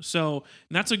were and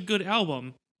that's a good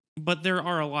album, but there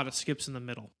are a lot of skips in the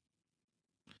middle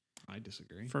I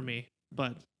disagree. for me.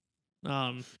 But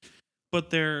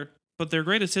their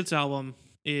greatest hits album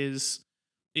is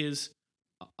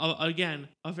again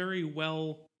a very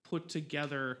well put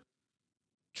together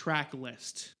track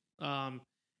list.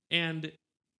 And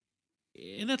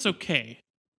that's okay.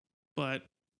 But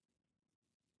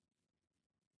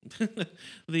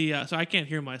So I can't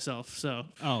hear myself. So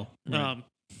Oh, right.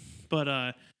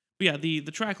 but yeah, the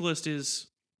track list is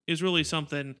really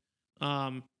something.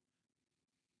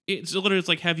 It's literally it's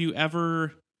like have you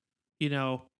ever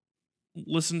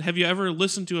listened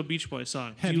to a Beach Boys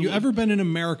song? Have you ever been in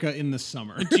America in the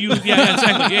summer? Do you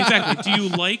exactly. Do you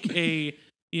like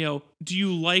do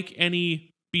you like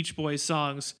any Beach Boys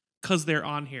songs cuz they're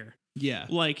on here? Yeah.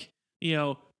 Like,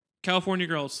 California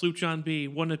Girl, Sloop John B,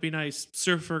 Wouldn't It Be Nice,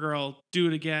 Surfer Girl, Do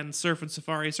It Again, Surfing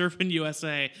Safari, Surfing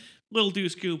USA, Little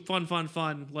Deuce Coupe,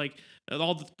 Fun, like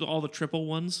all the triple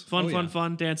ones,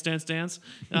 fun, dance, dance.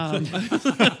 But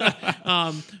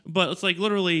it's like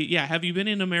literally, yeah. Have you been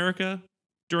in America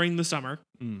during the summer?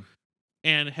 Mm.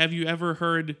 And have you ever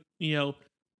heard, a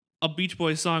Beach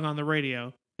Boys song on the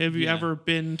radio? Have you Yeah. ever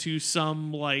been to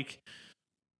some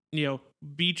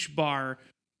beach bar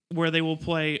where they will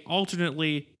play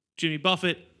alternately Jimmy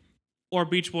Buffett or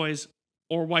Beach Boys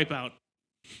or Wipeout?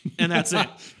 And that's it.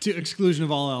 To exclusion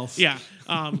of all else. Yeah.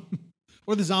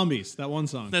 Or the Zombies, that one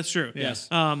song. That's true. Yes.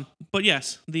 But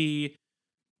yes, the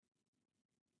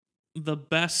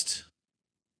best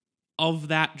of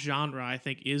that genre, I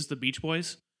think, is the Beach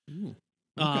Boys. Ooh,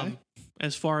 okay.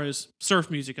 As far as surf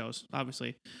music goes,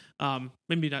 obviously.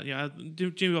 Maybe not. Yeah,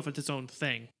 Jimmy Buffett's its own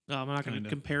thing. I'm not going to Kinda.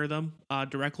 compare them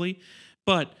directly,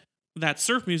 but that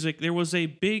surf music, there was a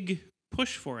big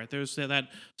push for it. There's that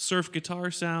surf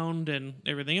guitar sound, and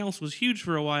everything else was huge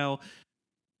for a while.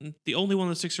 The only one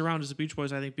that sticks around is the Beach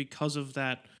Boys, I think, because of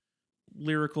that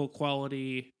lyrical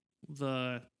quality.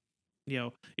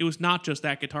 It was not just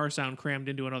that guitar sound crammed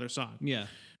into another song. Yeah.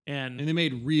 And they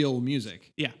made real music.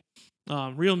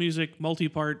 real music,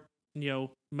 multi-part,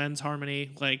 men's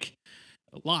harmony, like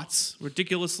lots,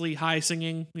 ridiculously high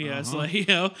singing. Yeah, it's like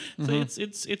so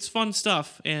it's fun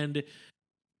stuff, and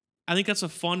I think that's a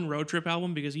fun road trip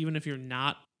album because even if you're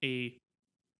not a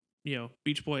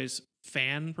Beach Boys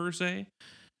fan per se,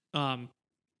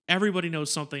 everybody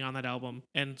knows something on that album,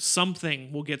 and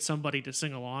something will get somebody to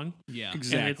sing along. Yeah.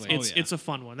 Exactly. And it's a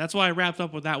fun one. That's why I wrapped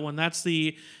up with that one. That's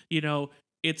the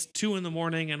it's 2 a.m.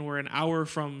 and we're an hour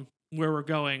from where we're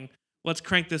going. Let's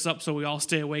crank this up so we all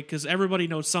stay awake because everybody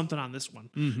knows something on this one.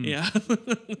 Mhm. Yeah.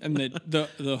 And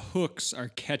the hooks are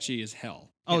catchy as hell.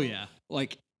 Oh, yeah.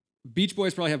 Like Beach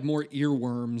Boys probably have more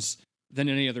earworms than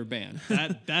any other band.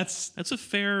 That's That's a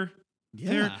fair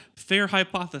yeah. fair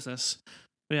hypothesis.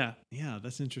 Yeah. Yeah,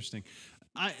 that's interesting.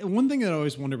 One thing that I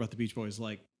always wonder about the Beach Boys,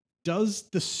 like, does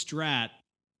the Strat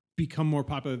become more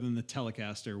popular than the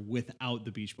Telecaster without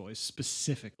the Beach Boys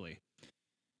specifically?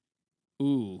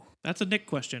 Ooh. That's a Nick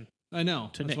question. I know.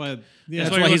 To That's Nick. why. Yeah.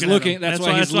 That's why why you're he's at looking. him. That's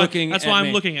why he's looking. That's at why I'm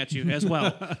me. looking at you as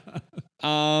well.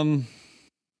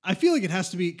 I feel like it has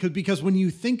to be because when you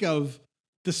think of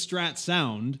the Strat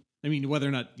sound, I mean, whether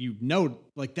or not you know,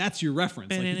 like that's your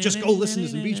reference. Like, just go listen to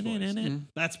some Beach Boys.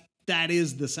 That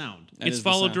is the sound. That It's is the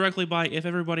followed sound. directly by If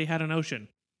Everybody Had an Ocean.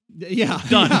 Yeah,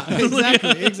 Done.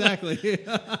 Yeah, exactly.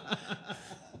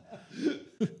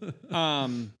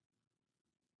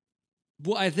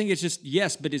 Well, I think it's just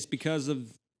yes, but it's because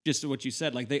of just what you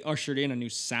said. Like they ushered in a new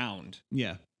sound.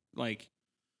 Yeah, Like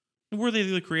Were they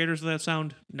the creators of that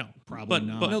sound? No. Probably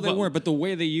not. no, they weren't. But the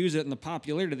way they use it and the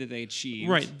popularity that they achieved,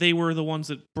 Right. They were the ones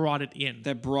that brought it in.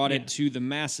 that brought Yeah. it to the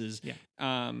masses.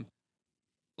 Yeah.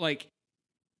 Like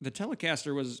the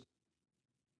Telecaster was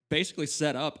basically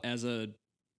set up as a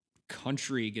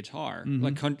country guitar.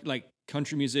 Mhm. Like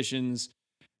country musicians,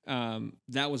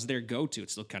 that was their go-to. It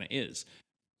still kind of is.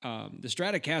 The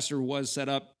Stratocaster was set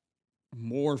up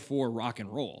more for rock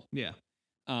and roll. yeah.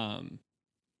 Um,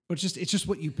 But it's just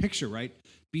what you picture, right?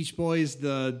 Beach Boys,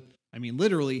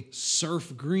 literally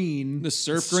surf green, the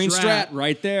surf green Strat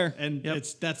right there. and Yep.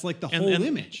 that's like the And- whole and-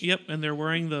 image. Yep. And they're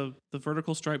wearing the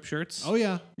vertical striped shirts. Oh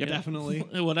yeah, Yep. definitely.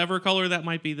 Whatever color that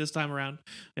might be this time around.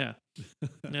 Yeah.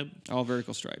 Yep. All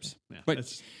vertical stripes. Yeah, But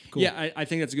that's cool. yeah, I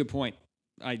think that's a good point.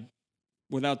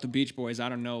 Without the Beach Boys, I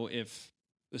don't know if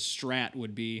the Strat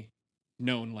would be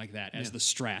known like that as Yeah. the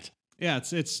Strat. Yeah,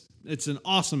 it's an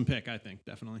awesome pick, I think,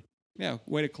 definitely. Yeah,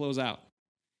 way to close out.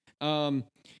 I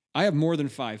have more than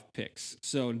 5 picks,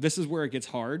 so this is where it gets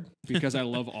hard because I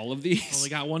love all of these. Only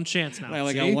got one chance now. I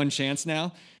only See? got one chance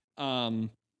now.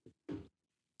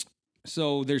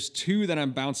 So there's 2 that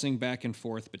I'm bouncing back and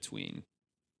forth between.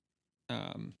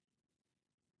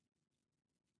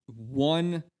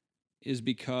 One is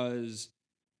because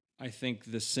I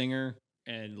think the singer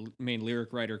and main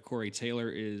lyric writer Corey Taylor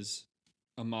is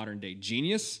a modern day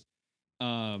genius.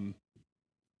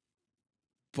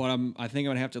 But I think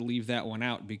I'm gonna have to leave that one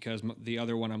out because the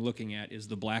other one I'm looking at is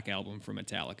the Black Album from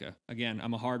Metallica. Again,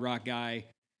 I'm a hard rock guy,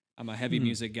 I'm a heavy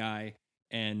music guy,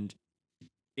 and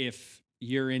if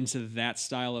you're into that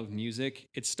style of music,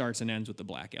 it starts and ends with the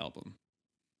Black Album.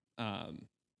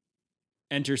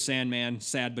 Enter Sandman,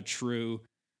 Sad But True.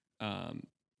 Oh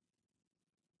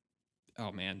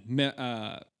man.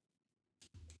 Man,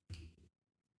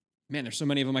 there's so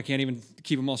many of them, I can't even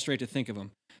keep them all straight to think of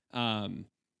them.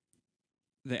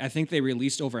 I think they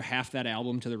released over half that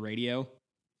album to the radio.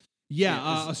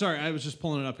 Yeah, sorry, I was just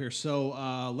pulling it up here.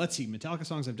 So let's see. Metallica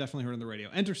songs I've definitely heard on the radio.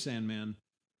 Enter Sandman.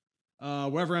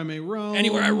 Wherever I May Roam.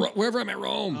 Wherever I May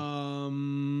Roam.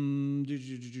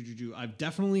 I've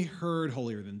definitely heard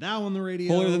Holier Than Thou on the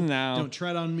radio. Holier Than Thou. Don't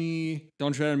Tread on Me.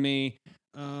 Don't Tread on Me.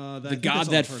 The God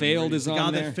That Failed is on there.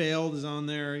 The God That Failed is on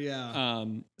there. Yeah.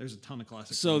 There's a ton of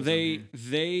classics. So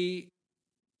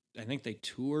I think they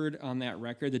toured on that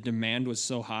record. The demand was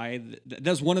so high.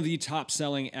 That's one of the top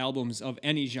selling albums of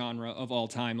any genre of all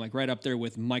time, like right up there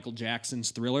with Michael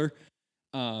Jackson's Thriller.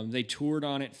 They toured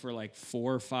on it for like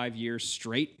 4 or 5 years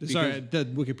straight. Sorry, the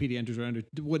Wikipedia entries are under.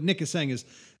 What Nick is saying is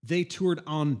they toured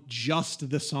on just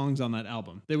the songs on that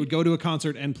album. They would go to a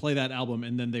concert and play that album,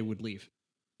 and then they would leave.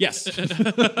 Yes.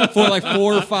 For like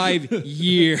 4 or 5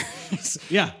 years.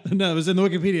 Yeah. No, it was in the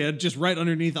Wikipedia, just right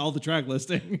underneath all the track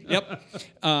listing. Yep.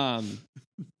 And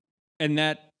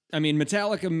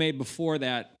Metallica made before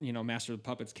that, Master of the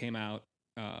Puppets came out,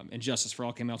 and Justice for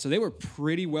All came out. So they were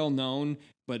pretty well known,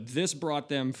 but this brought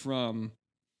them from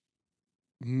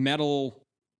metal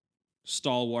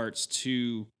stalwarts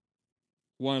to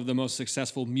one of the most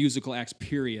successful musical acts,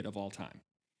 period, of all time.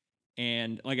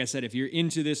 And like I said, if you're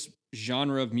into this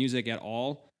genre of music at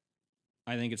all,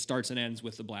 I think it starts and ends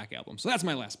with the Black Album. So that's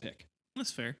my last pick.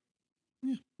 That's fair.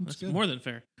 Yeah, that's good. More than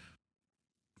fair.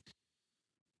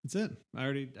 That's it. I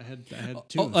had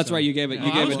 2. Oh, that's right. You gave it.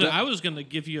 I was going to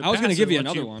give you. I was going to give you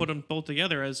another one. Put them both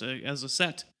together as a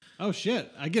set. Oh shit!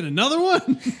 I get another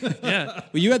one. Yeah.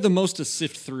 Well, you had the most to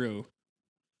sift through.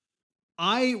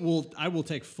 I will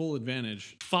take full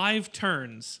advantage. 5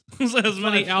 turns. As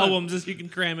many albums as you can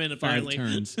cram in, apparently. 5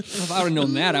 turns. If I would have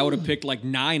known that, I would have picked like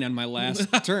 9 on my last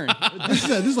turn. This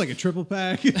is like a triple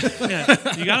pack.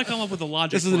 Yeah, you got to come up with a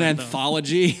logic. This is an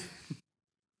anthology.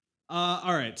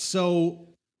 All right, so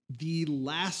the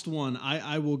last one,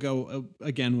 I will go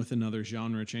again with another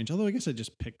genre change. Although I guess I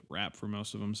just picked rap for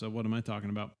most of them. So what am I talking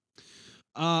about?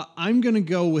 I'm gonna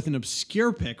go with an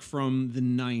obscure pick from the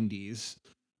 '90s.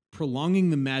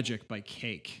 Prolonging the Magic by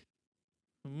Cake.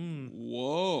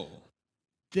 Whoa.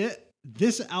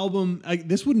 This album,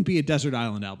 this wouldn't be a Desert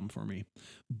Island album for me,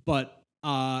 but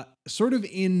sort of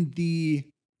in the,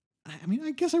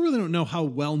 I guess I really don't know how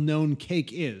well known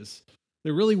Cake is.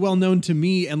 They're really well known to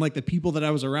me and like the people that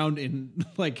I was around in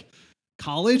like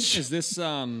college. Is this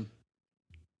Going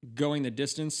the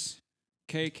Distance,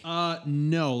 Cake?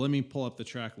 No, let me pull up the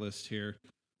track list here.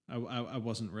 I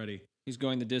wasn't ready. He's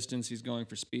going the distance. He's going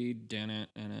for speed. Damn it.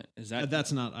 Is that?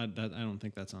 That's not. I don't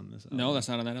think that's on this album. No, that's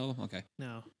not on that album. Okay.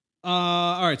 No.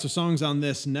 All right. So songs on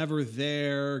this: Never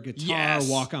There, Guitar, Yes.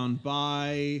 Walk On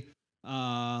By,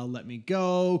 Let Me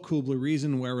Go, Cool Blue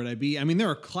Reason, Where Would I Be?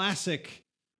 They're a classic.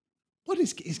 What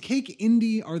is Cake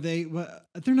indie? Are they?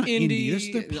 They're not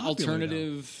indie. They're popular,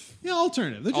 alternative. Though. Yeah,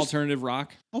 alternative. They're just alternative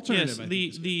rock. Alternative.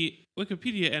 Yes. The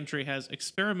Wikipedia entry has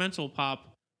experimental pop,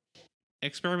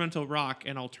 experimental rock,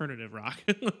 and alternative rock.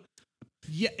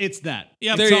 Yeah, it's that.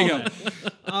 Yeah, there you go.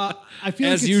 I feel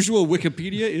as like usual,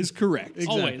 Wikipedia is correct.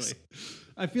 Exactly. Always.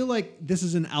 I feel like this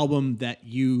is an album that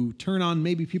you turn on.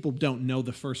 Maybe people don't know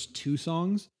the first 2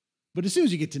 songs, but as soon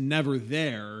as you get to Never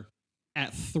There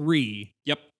at 3,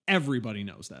 Yep. everybody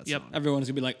knows that Yep. song. Everyone's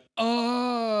gonna be like,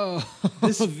 "Oh,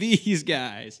 these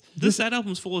guys." That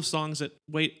album's full of songs that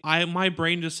my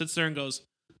brain just sits there and goes,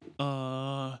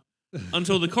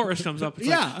 until the chorus comes up. It's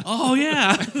Yeah. like, oh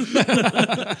yeah.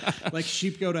 Like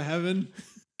sheep go to heaven,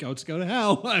 goats go to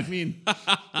hell.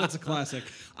 That's a classic.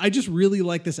 I just really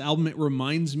like this album. It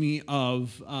reminds me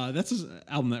of that's an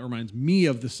album that reminds me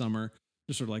of the summer,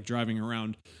 just sort of like driving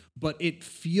around. But it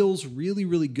feels really,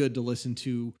 really good to listen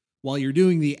to while you're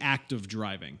doing the act of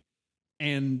driving.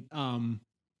 And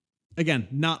again,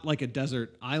 not like a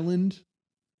desert island,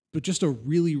 but just a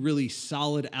really, really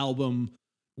solid album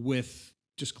with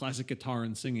just classic guitar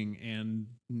and singing. And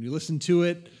when you listen to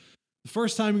it, the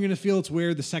first time you're going to feel it's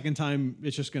weird. The second time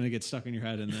it's just going to get stuck in your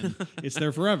head and then it's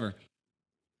there forever.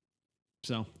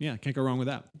 So yeah, can't go wrong with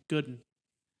that. Good.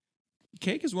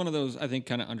 Cake is one of those, I think,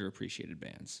 kind of underappreciated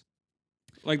bands.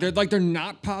 They're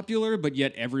not popular, but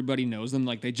yet everybody knows them.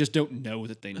 Like they just don't know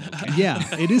that they know. Cake.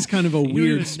 Yeah, it is kind of a You weird don't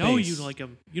even space. know you like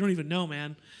them. You don't even know,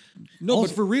 man. No, Also-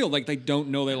 but for real, like they don't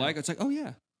know they like it. It's like, oh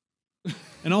yeah.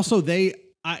 And also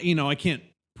I can't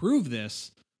prove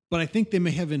this, but I think they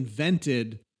may have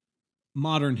invented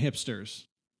modern hipsters.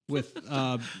 with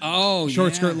Oh,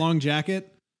 short yeah. skirt, long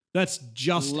jacket. That's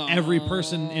just every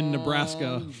person in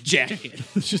Nebraska. Jacket.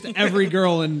 It's just every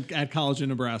girl at college in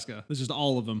Nebraska. It's just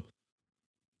all of them.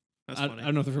 That's I funny.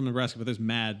 don't know if they're from Nebraska, but there's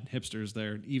mad hipsters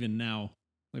there even now.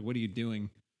 Like, what are you doing?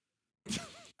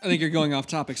 I think you're going off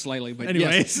topic slightly, but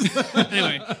Anyways,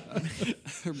 Anyway,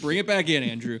 yes. Bring it back in,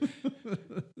 Andrew.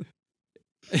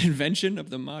 Invention of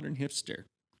the modern hipster.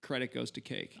 Credit goes to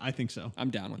Cake. I think so. I'm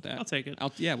down with that. I'll take it.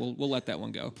 Yeah, we'll let that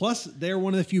one go. Plus, they're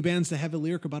one of the few bands that have a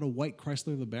lyric about a white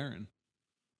Chrysler LeBaron.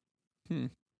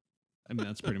 I mean,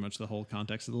 that's pretty much the whole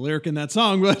context of the lyric in that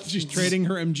song, but she's trading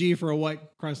her MG for a white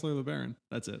Chrysler LeBaron.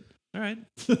 That's it. All right.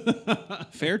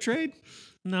 Fair trade.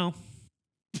 No.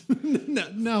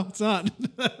 no, it's not.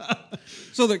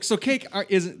 So Cake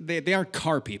they aren't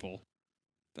car people.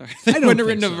 They I don't wouldn't have think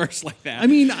written a so. verse like that. I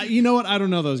mean, you know what? I don't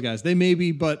know those guys. They may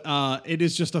be, but it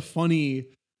is just a funny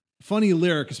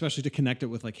lyric, especially to connect it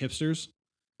with like hipsters.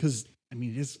 Because I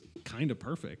mean, it is kind of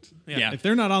perfect. Yeah. If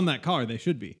they're not on that car, they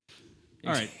should be.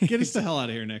 All right, get us the hell out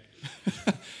of here, Nick.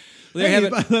 There Hey, have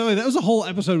it. by the way, that was a whole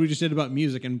episode we just did about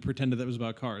music and pretended that was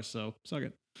about cars. So suck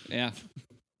it. Yeah.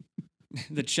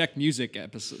 The Czech music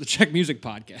episode, the Czech music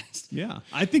podcast. Yeah,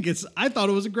 I thought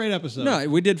it was a great episode. No,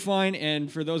 we did fine. And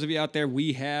for those of you out there,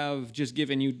 we have just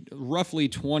given you roughly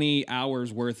 20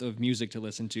 hours worth of music to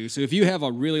listen to. So if you have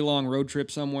a really long road trip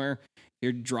somewhere,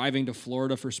 you're driving to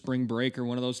Florida for spring break or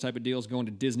one of those type of deals, going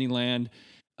to Disneyland,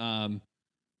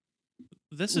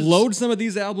 This is load some of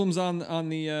these albums on the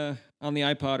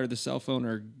iPod or the cell phone,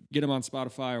 or get them on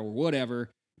Spotify or whatever.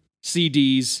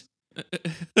 CDs.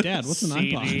 Dad, what's an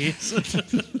iPod?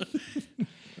 CDs.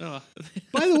 Oh.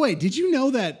 By the way, did you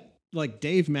know that like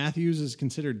Dave Matthews is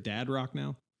considered dad rock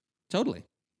now? Totally.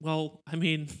 Well, I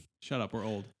mean, Shut up, we're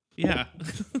old. yeah.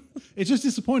 It's just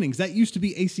disappointing because that used to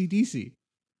be AC/DC.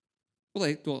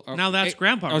 Now that's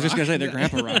Grandpa I was just Rock. gonna say they're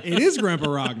Grandpa Rock. It is Grandpa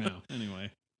Rock now.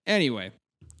 Anyway,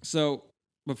 so,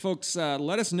 but folks,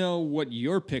 let us know what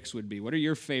your picks would be. What are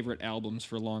your favorite albums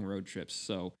for long road trips?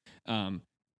 So,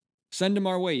 send them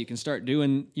our way. You can start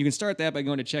that by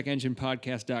going to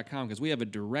checkenginepodcast.com because we have a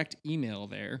direct email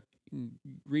there. You can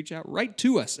reach out right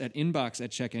to us at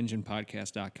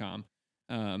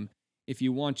inbox@checkenginepodcast.com. If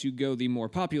you want to go the more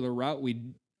popular route, we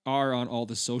are on all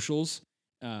the socials.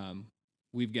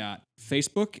 We've got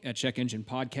Facebook at Check Engine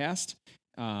Podcast.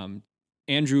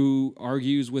 Andrew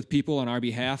argues with people on our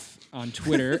behalf on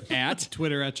Twitter at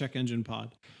Twitter at Check Engine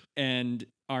Pod. and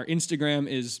our Instagram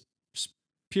is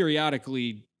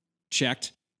periodically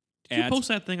checked Did you at post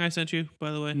that thing I sent you,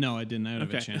 by the way? No, I didn't. I don't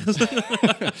have a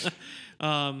chance.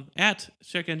 At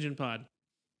Check Engine Pod.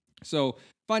 So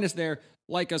find us there,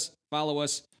 like us, follow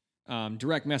us,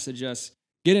 direct message us,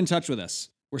 get in touch with us.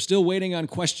 We're still waiting on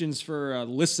questions for a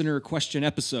listener question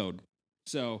episode.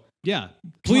 So Yeah.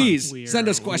 please We're send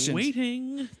us questions.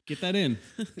 Waiting. Get that in.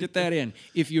 Get that in.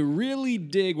 If you really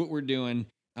dig what we're doing,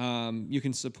 you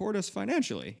can support us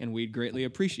financially, and we'd greatly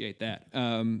appreciate that.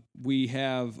 We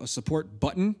have a support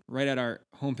button right at our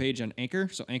homepage on Anchor,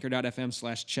 so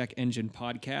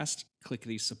anchor.fm/checkenginepodcast. Click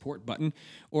the support button.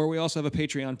 Or we also have a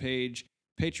Patreon page,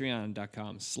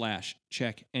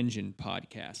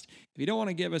 patreon.com/checkenginepodcast. If you don't want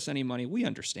to give us any money, we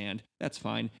understand. That's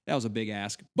fine. That was a big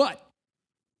ask. But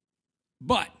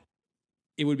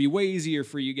it would be way easier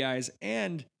for you guys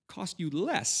and cost you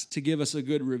less to give us a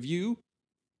good review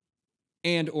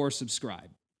and or subscribe.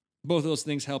 Both of those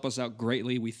things help us out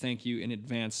greatly. We thank you in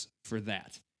advance for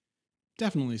that.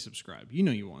 Definitely subscribe. You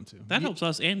know you want to. That helps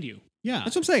us and you. Yeah.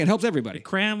 That's what I'm saying. It helps everybody.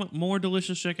 Cram more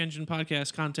delicious Check Engine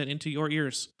Podcast content into your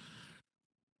ears.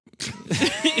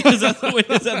 Is that the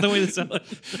way to sell it?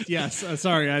 Yes.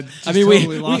 Sorry. I just I mean, we-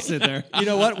 totally lost it there. You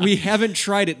know what? We haven't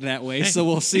tried it that way, so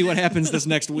we'll see what happens this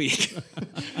next week.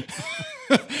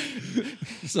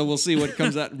 So we'll see what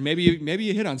comes out. Maybe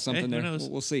you hit on something Hey, who there. knows?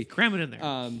 We'll see. Cram it in there.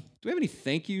 Do we have any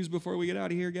thank yous before we get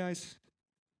out of here, guys?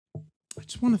 I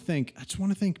just want to thank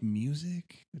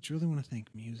music. I really want to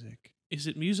thank music. Is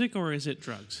it music or is it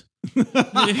drugs?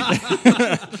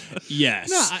 Yes.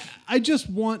 No, I just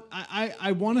want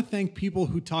I want to thank people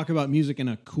who talk about music in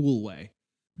a cool way,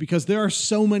 because there are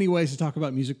so many ways to talk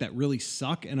about music that really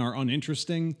suck and are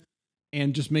uninteresting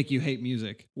and just make you hate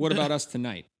music. What about us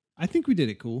tonight? I think we did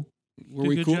it cool. Were Did a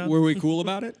we good cool? job. Were we cool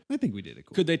about it? I think we did it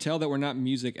cool. Could they tell that we're not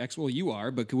music experts? Well, you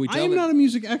are, but could we I tell am that? not a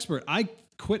music expert. I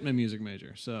quit my music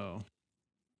major, so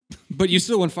But you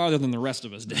still went farther than the rest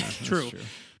of us did. that's True.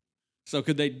 So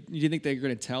could they? Do you think they're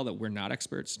going to tell that we're not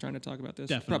experts trying to talk about this?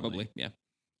 Definitely. Probably. Yeah.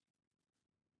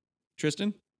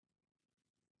 Tristan?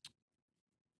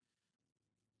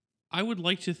 I would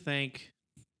like to thank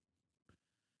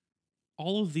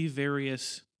all of the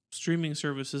various streaming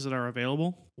services that are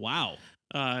available. Wow.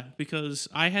 because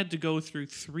I had to go through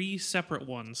 3 separate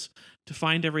ones to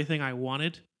find everything I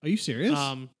wanted. Are you serious?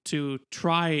 To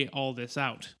try all this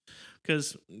out,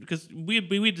 because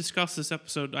we discussed this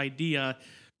episode idea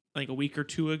like a week or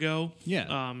 2 ago.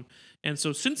 Yeah. And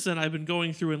so since then I've been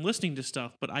going through and listening to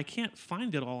stuff, but I can't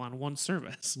find it all on one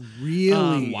service.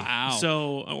 Really? Wow.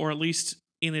 So, or at least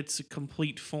in its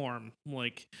complete form,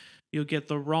 like you'll get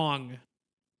the wrong,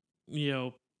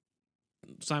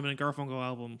 Simon and Garfunkel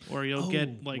album, or you'll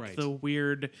get like right. the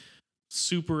weird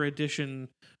super edition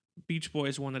Beach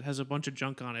Boys one that has a bunch of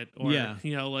junk on it, or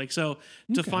so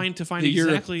to Okay. find the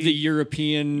exactly the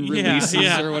European Yeah, releases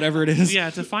yeah. or whatever it is. yeah,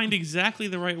 to find exactly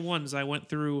the right ones, I went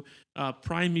through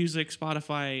Prime Music,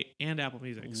 Spotify, and Apple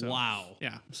Music. So, Wow.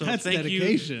 yeah. So That's thank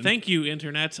dedication. you, thank you,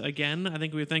 Internet. Again, I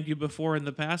think we thanked you before in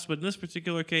the past, but in this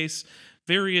particular case,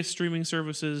 various streaming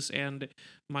services and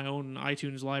my own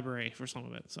iTunes library for some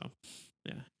of it. So,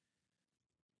 yeah.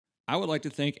 I would like to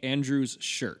thank Andrew's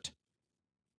shirt.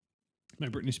 My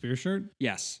Britney Spears shirt?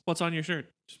 Yes. What's on your shirt?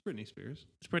 Just Britney Spears.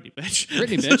 It's Britney, bitch.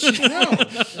 Britney, bitch. No.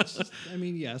 That's just,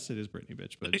 yes, it is Britney,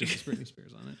 bitch, but just has Britney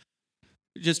Spears on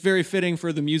it. Just very fitting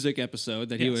for the music episode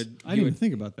that Yes. I didn't even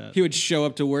think about that. he would show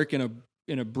up to work in a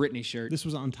Britney shirt. This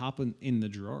was on top in the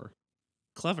drawer.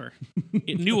 Clever.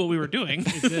 It knew what we were doing.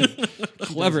 It did.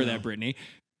 Clever, does that now. Britney.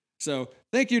 So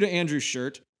thank you to Andrew's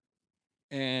shirt,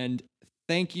 and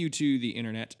thank you to the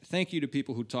internet. Thank you to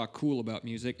people who talk cool about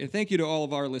music, and thank you to all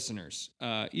of our listeners.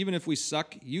 Even if we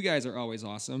suck, you guys are always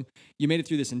awesome. You made it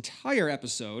through this entire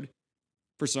episode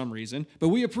for some reason, but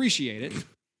we appreciate it.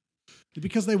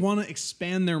 Because they want to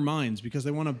expand their minds, because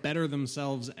they want to better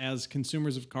themselves as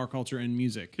consumers of car culture and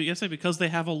music. But yes, because they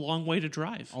have a long way to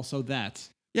drive. Also that.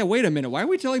 Yeah, wait a minute. Why are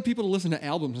we telling people to listen to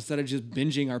albums instead of just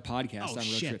binging our podcast on road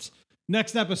shit. trips?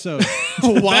 Next episode.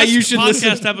 Why Best you should podcast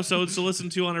listen? episodes to listen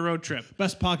to on a road trip.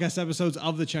 Best podcast episodes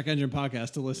of the Check Engine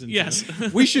Podcast to listen Yes. to.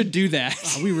 We should do that.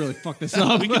 Oh, we really fucked this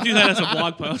up. We could do that as a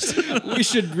blog post. We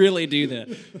should really do that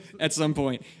at some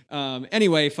point.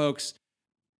 Anyway, folks,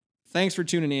 thanks for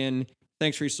tuning in.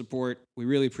 Thanks for your support. We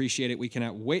really appreciate it. We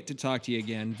cannot wait to talk to you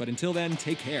again. But until then,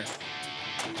 take care.